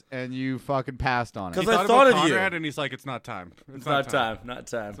ass, and you fucking passed on it. Because He I thought thought about of you. Conrad, and he's like, it's not time. It's not time. Not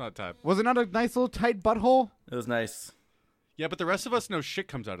time. It's not time. Was it not a nice little tight butthole? It was nice. Yeah, but the rest of us know shit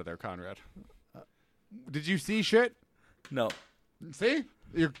comes out of there, Conrad. Did you see shit? No. See?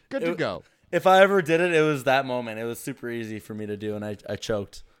 You're good to It- go. If I ever did it, it was that moment. It was super easy for me to do, and I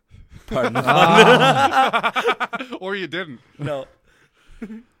choked. Pardon the pun. Or you didn't. No.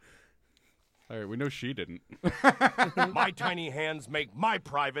 All right, we know she didn't. My tiny hands make my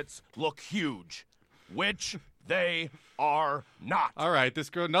privates look huge, which they are not. All right, this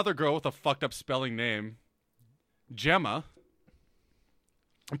girl, another girl with a fucked up spelling name, Gemma.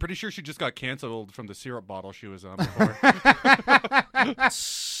 I'm pretty sure she just got canceled from the syrup bottle she was on before.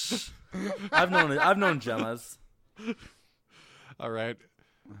 I've known Gemmas. All right,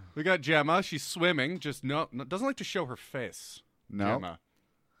 we got Gemma. She's swimming. Just doesn't like to show her face. No. Gemma.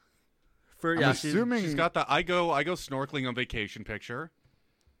 For I'm yeah, assuming She's got the I go snorkeling on vacation picture.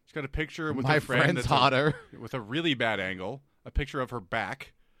 She's got a picture with my her friend friend's that's hotter. with a really bad angle. A picture of her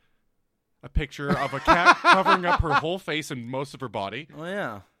back. A picture of a cat covering up her whole face and most of her body. Oh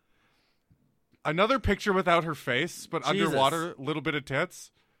yeah. Another picture without her face, but Jesus. underwater, a little bit of tits.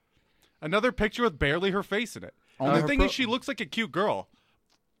 Another picture with barely her face in it. And the her thing pro- is, she looks like a cute girl,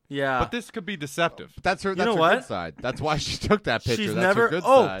 Yeah. but this could be deceptive. That's her. That's know her what? good side. That's why she took that picture. She's That's never- her good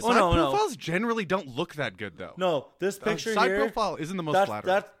oh, side. oh, Side no, no. profiles generally don't look that good, though. No, this picture side here. profile isn't the most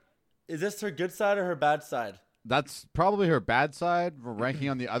flattering. Is this her good side or her bad side? That's probably her bad side, ranking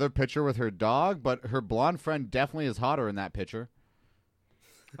on the other picture with her dog. But her blonde friend definitely is hotter in that picture.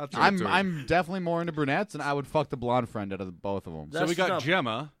 That's right, too. I'm definitely more into brunettes, and I would fuck the blonde friend out of both of them. So we That's got not-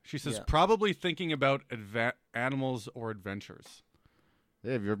 Gemma. She says Yeah. probably thinking about animals or adventures.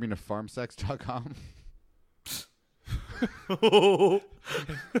 Yeah, have you ever been to farmsex.com?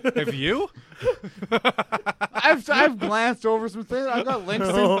 Have you? I've glanced over some things. I've got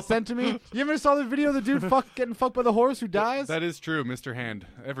links sent to me. You ever saw the video of the dude getting fucked by the horse who dies? That is true, Mr. Hand.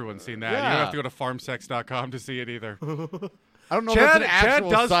 Everyone's seen that. Yeah. You don't have to go to farmsex.com to see it either. I don't know if it's an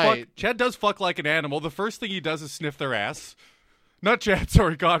actual site. Chad does fuck like an animal. The first thing he does is sniff their ass. Not Chad,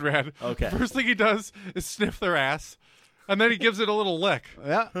 sorry, Conrad. Okay. First thing he does is sniff their ass, and then he gives it a little lick.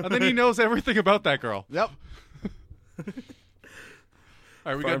 Yeah. And then he knows everything about that girl. Yep. All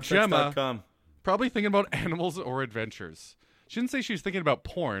right, we got Gemma. Farmsex.com. Probably thinking about animals or adventures. She didn't say she was thinking about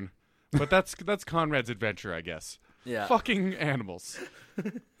porn, but that's Conrad's adventure, I guess. Yeah. Fucking animals.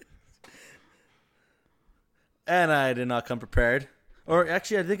 And I did not come prepared. Or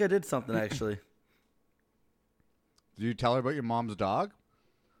actually, I think I did something, actually. Did you tell her about your mom's dog?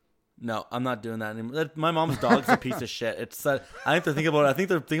 No, I'm not doing that anymore. My mom's dog's a piece of shit. It's I think they're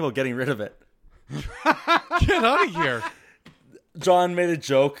thinking about getting rid of it. Get out of here. John made a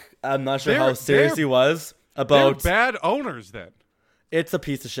joke. I'm not sure how They're- serious he was They're about. bad owners then. It's a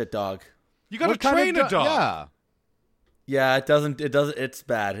piece of shit dog. You got to What kind train of a dog. Yeah. Yeah, it doesn't. It's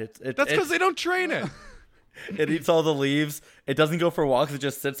bad. That's because they don't train it. it eats all the leaves. It doesn't go for walks. It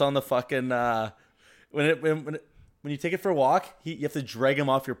just sits on the fucking. When you take it for a walk, you have to drag him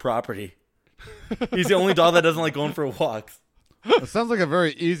off your property. He's the only dog that doesn't like going for walks. It sounds like a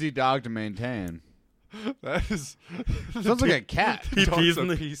very easy dog to maintain. That is. Sounds like a cat. He Dog's pees a in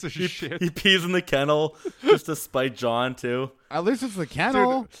the piece of he, shit. he pees in the kennel just to spite John too. At least it's the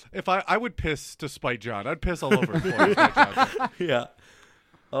kennel. Dude, if I would piss to spite John, I'd piss all over his floor. to spite John. Yeah.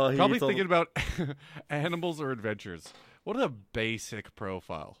 Oh, he Probably eats all thinking about animals or adventures. What a basic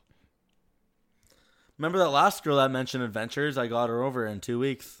profile. Remember that last girl that mentioned adventures? I got her over in 2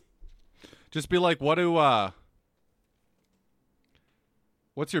 weeks. Just be like,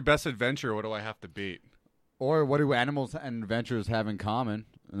 what's your best adventure? What do I have to beat? Or what do animals and adventures have in common?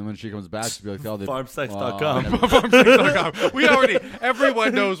 And then when she comes back, she'll be like, oh, they... Farmsex.com.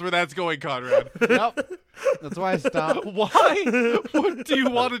 Everyone knows where that's going, Conrad. Yep. That's why I stopped. Why? What do you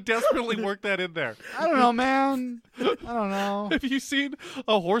want to desperately work that in there? I don't know, man. I don't know. Have you seen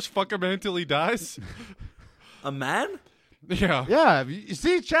a horse fuck a man till he dies? A man? Yeah. Yeah. You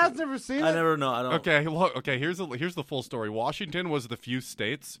see, Chad's never seen it. I never know. I don't. Okay. Look. Okay. Here's the full story. Washington was the few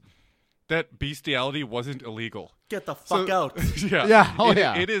states that bestiality wasn't illegal. Get the fuck out. Yeah. Yeah, oh,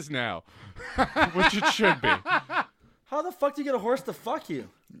 yeah. It is now, which it should be. How the fuck do you get a horse to fuck you?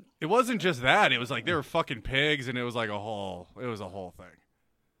 It wasn't just that. It was like they were fucking pigs, and it was like a whole thing.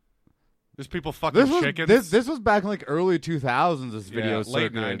 There's people fucking chickens. This was back in like early 2000s. This video,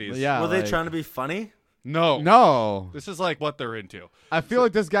 late circuit. 90s. Yeah, Were they like- trying to be funny? No. No, This is like what they're into. I feel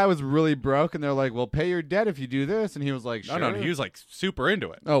like this guy was really broke, and they're like, "Well, pay your debt if you do this," and he was like, "Sure." No, he was like super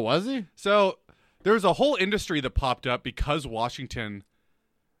into it. Oh, was he? So there was a whole industry that popped up because Washington,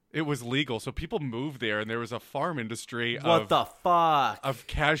 it was legal. So people moved there, and there was a farm industry What the fuck? of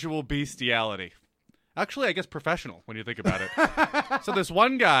casual bestiality. Actually, I guess professional when you think about it. So this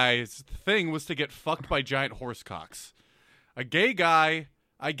one guy's thing was to get fucked by giant horse cocks. A gay guy,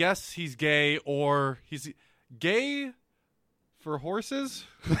 I guess he's gay, or he's gay for horses,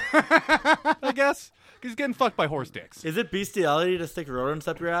 I guess. He's getting fucked by horse dicks. Is it bestiality to stick rodents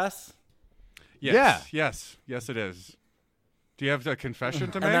up your ass? Yes, yes, it is. Do you have a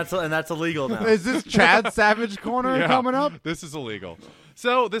confession to make? And that's illegal now. Is this Chad Savage Corner Yeah, coming up? This is illegal.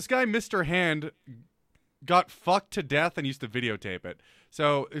 So this guy, Mr. Hand, got fucked to death and used to videotape it.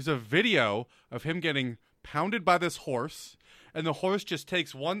 So there's a video of him getting pounded by this horse, and the horse just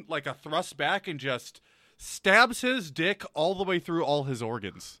takes a thrust back and just stabs his dick all the way through all his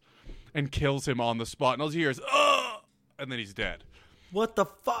organs and kills him on the spot. And all you hear is, "Ugh!" and then he's dead. What the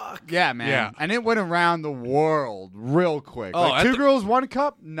fuck? Yeah, man. Yeah. And it went around the world real quick. Oh, like at two the- girls, one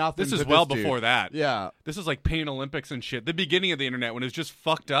cup, nothing. This is to well dude. before that. Yeah. This is like Pain Olympics and shit. The beginning of the internet when it was just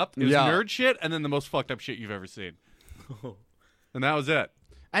fucked up. It was Yeah. nerd shit and then the most fucked up shit you've ever seen. And that was it.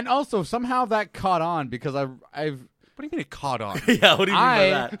 And also, somehow that caught on because I've What do you mean it caught on? Yeah, what do you mean by I-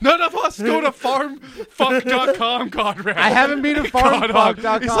 that? None of us go to farmfuck.com, Conrad. I haven't been to It caught on.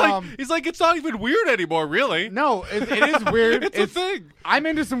 farmfuck.com. He's like, it's not even weird anymore, really. No, it is weird. It's a thing. I'm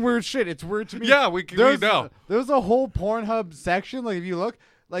into some weird shit. It's weird to me. Yeah, we know. There's a whole Pornhub section. Like if you look,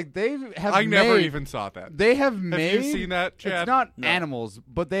 like they have. I never made- even saw that. They have made. you seen that, Chad? It's not No. animals,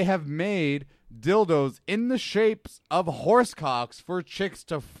 but they have made dildos in the shapes of horse cocks for chicks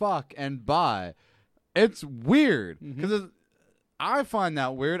to fuck and buy. It's weird because I find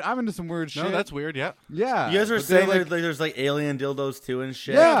that weird. I'm into some weird shit. No, that's weird, yeah. Yeah. You guys were but they're saying like, there's like alien dildos too and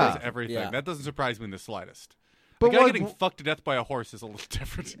shit. Yeah. There's everything. Yeah. That doesn't surprise me in the slightest. But The guy like- getting fucked to death by a horse is a little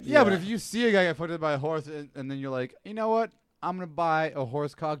different. Yeah, but if you see a guy get fucked by a horse and then you're like, you know what? I'm gonna buy a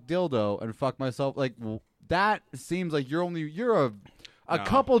horse cock dildo and fuck myself. Like, that seems like you're a No.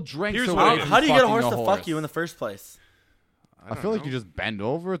 couple drinks Here's away what from How do you get a fucking horse to fuck you in the first place? I feel like you just bend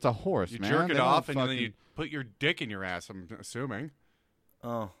over. It's a horse, You man. jerk They it don't off and then fucking- you put your dick in your ass. I'm assuming.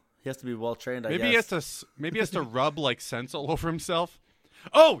 Oh, he has to be well trained. Maybe I he has guess. to. Maybe he has to rub like sense all over himself.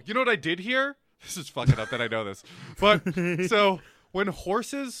 Oh, you know what I did here? This is fucking up that I know this. But so when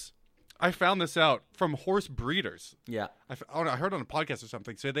horses, I found this out from horse breeders. Yeah. I heard on a podcast or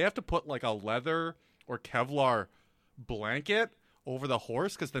something. So they have to put like a leather or Kevlar blanket over the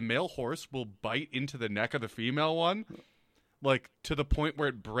horse because the male horse will bite into the neck of the female one, like to the point where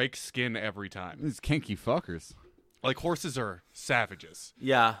it breaks skin every time. These kinky fuckers. Like horses are savages.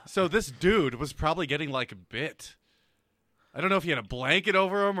 Yeah. So this dude was probably getting like bit. I don't know if he had a blanket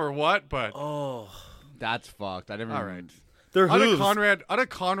over him or what, but Oh, That's fucked. I never. all right. they're On hooves. a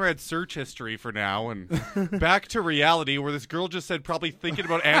Conrad search history for now, and back to reality where this girl just said probably thinking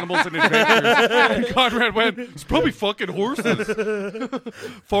about animals and adventures, and Conrad went, it's probably fucking horses.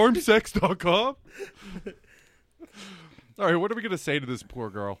 Farmsex.com. All right, what are we gonna say to this poor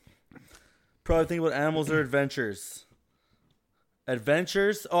girl? Probably think about animals or adventures.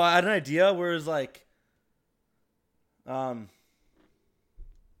 Adventures? Oh, I had an idea where it's like,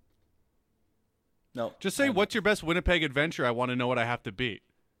 no. Just say, what's your best Winnipeg adventure? I want to know what I have to beat.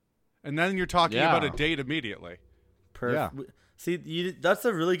 And then you're talking about a date immediately. Yeah. See, that's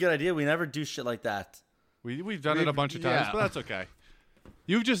a really good idea. We never do shit like that. We've done it a bunch of times, yeah. but that's okay.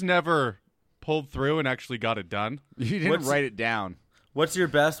 You've just never pulled through and actually got it done. You didn't What's- write it down. What's your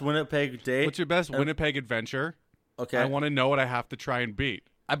best Winnipeg date? What's your best Winnipeg adventure? Okay. I want to know what I have to try and beat.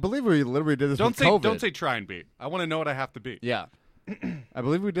 I believe we literally did this Don't with say COVID. don't say try and beat. I want to know what I have to beat. Yeah. I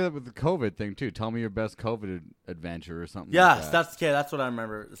believe we did it with the COVID thing too. Tell me your best COVID adventure or something. Yes, like that. that's okay. That's what I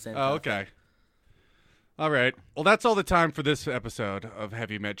remember. The same. Oh, time. okay. All right. Well, that's all the time for this episode of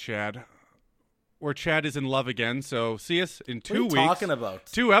Heavy Met Chad, where Chad is in love again. So see us in 2 What are you weeks. talking about?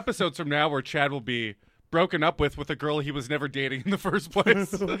 2 episodes from now, where Chad will be broken up with a girl he was never dating in the first place.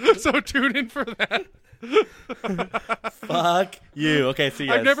 So tune in for that. Fuck you. Okay, see you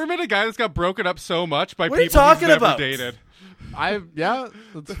guys. I've never met a guy that's got broken up so much by What are you people he's talking never about? dated. Yeah,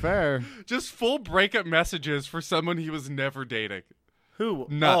 that's fair. Just full breakup messages for someone he was never dating. Who?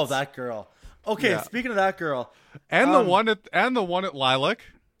 Nuts. Oh, that girl. Okay, Yeah. speaking of that girl. And the one at Lilac.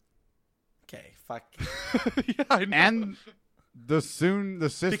 Okay, fuck. Yeah, I know. And the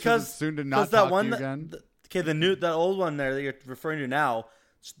sister Because that's soon to not that talk one to you that- again. Okay, that old one there that you're referring to now.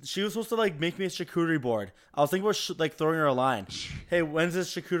 She was supposed to like make me a charcuterie board. I was thinking about like throwing her a line. Hey, when's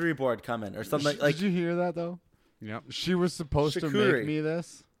this charcuterie board coming or something like? Did you hear that though? Yep. She was supposed to Charcuterie. make me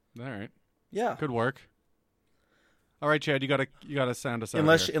this. All right. Yeah. Good work. All right, Chad, you gotta sound us out.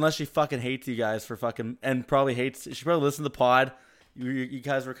 Unless she fucking hates you guys for fucking and probably hates. She probably listened to the pod. You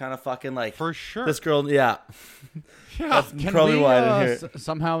guys were kind of fucking like for sure. this girl. Yeah. Yeah. That's Can probably we why I didn't hear it.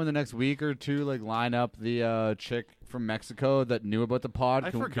 somehow in the next week or two like line up the chick from Mexico that knew about the pod?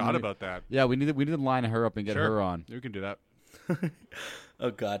 I Can forgot we- about that. Yeah, we need to line her up and get Sure. her on. You can do that.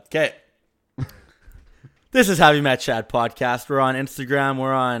 Oh God. Okay. This is Heavy Met Chad podcast. We're on Instagram.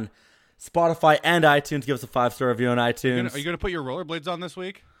 We're on Spotify and iTunes. Give us a 5-star review on iTunes. Are you gonna put your rollerblades on this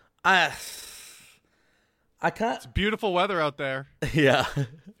week? I can't. Beautiful weather out there. Yeah.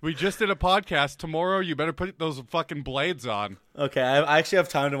 We just did a podcast. Tomorrow, you better put those fucking blades on. Okay. I actually have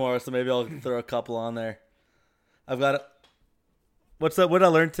time tomorrow, so maybe I'll throw a couple on there. I've got it. What's that? What did I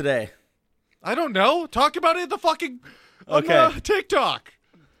learn today? I don't know. Talk about it at the fucking on Okay. the TikTok.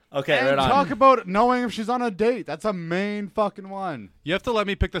 Okay, And right on. talk about knowing if she's on a date. That's a main fucking one. You have to let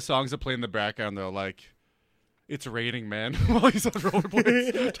me pick the songs that play in the background, though. Like, it's raining, man. While he's on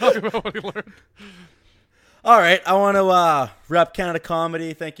rollerblades, talk about what he learned. All right. I want to rep Canada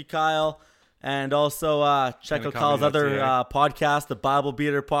Comedy. Thank you, Kyle. And also check out Kyle's other podcast, the Bible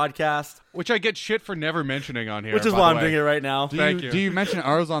Beater podcast, Which I get shit for never mentioning on here. which is by why the I'm way. doing it right now. Thank you. Do you mention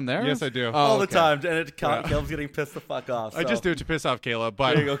ours on there? Yes, I do. Oh, All the okay. time. And Caleb's getting pissed the fuck off. I so. just do it to piss off Caleb.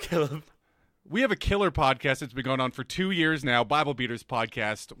 But There you go, Caleb. we have a killer podcast that's been going on for 2 years now, Bible Beaters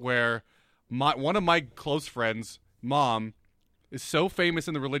podcast, where one of my close friends, mom, is so famous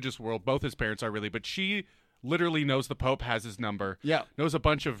in the religious world. Both his parents are really, but she literally knows the Pope has his number. Yeah. Knows a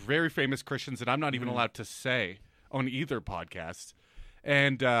bunch of very famous Christians that I'm not even allowed to say on either podcast.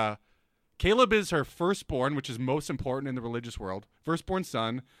 And Caleb is her firstborn, which is most important in the religious world, firstborn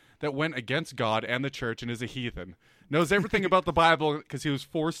son that went against God and the church and is a heathen. Knows everything about the Bible because he was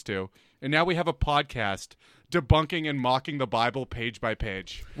forced to. And now we have a podcast debunking and mocking the Bible page by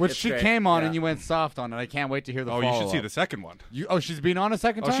page. Which It's she great, came on yeah. and you went soft on, and I can't wait to hear the Oh, you should see follow-up. the second one. She's been on a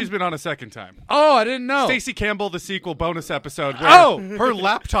second time? Oh, she's been on a second time. Oh, I didn't know. Stacey Campbell, the sequel bonus episode where her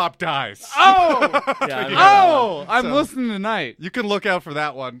laptop dies. Oh! Yeah, I mean, Oh! I'm So- listening tonight. You can look out for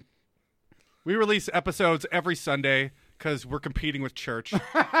that one. We release episodes every Sunday because we're competing with church.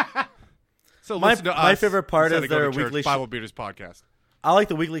 So My- listen to my us favorite part instead is of go their to church, weekly Bible Beaters podcast. I like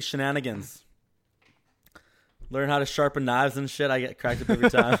the weekly shenanigans. Learn how to sharpen knives and shit. I get cracked up every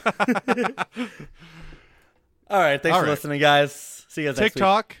time. All right, thanks All for right. listening, guys. See you guys next week.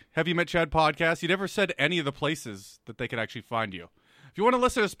 TikTok, Have You Met Chad podcast. You never said any of the places that they could actually find you. If you want to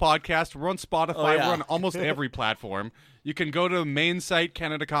listen to this podcast, we're on Spotify. Oh, yeah. We're on almost every platform. You can go to the main site,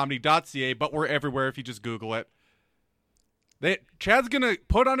 CanadaComedy.ca, but we're everywhere if you just Google it. Chad's going to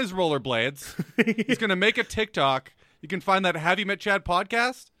put on his rollerblades. He's going to make a TikTok. You can find that Have You Met Chad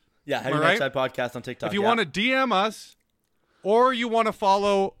podcast. Yeah, Have You All Met right. Chad podcast on TikTok. If you yeah. want to DM us or you want to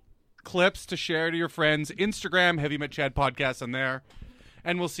follow clips to share to your friends, Instagram, Have You Met Chad podcast on there.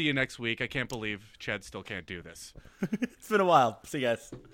 And we'll see you next week. I can't believe Chad still can't do this. It's been a while. See you guys.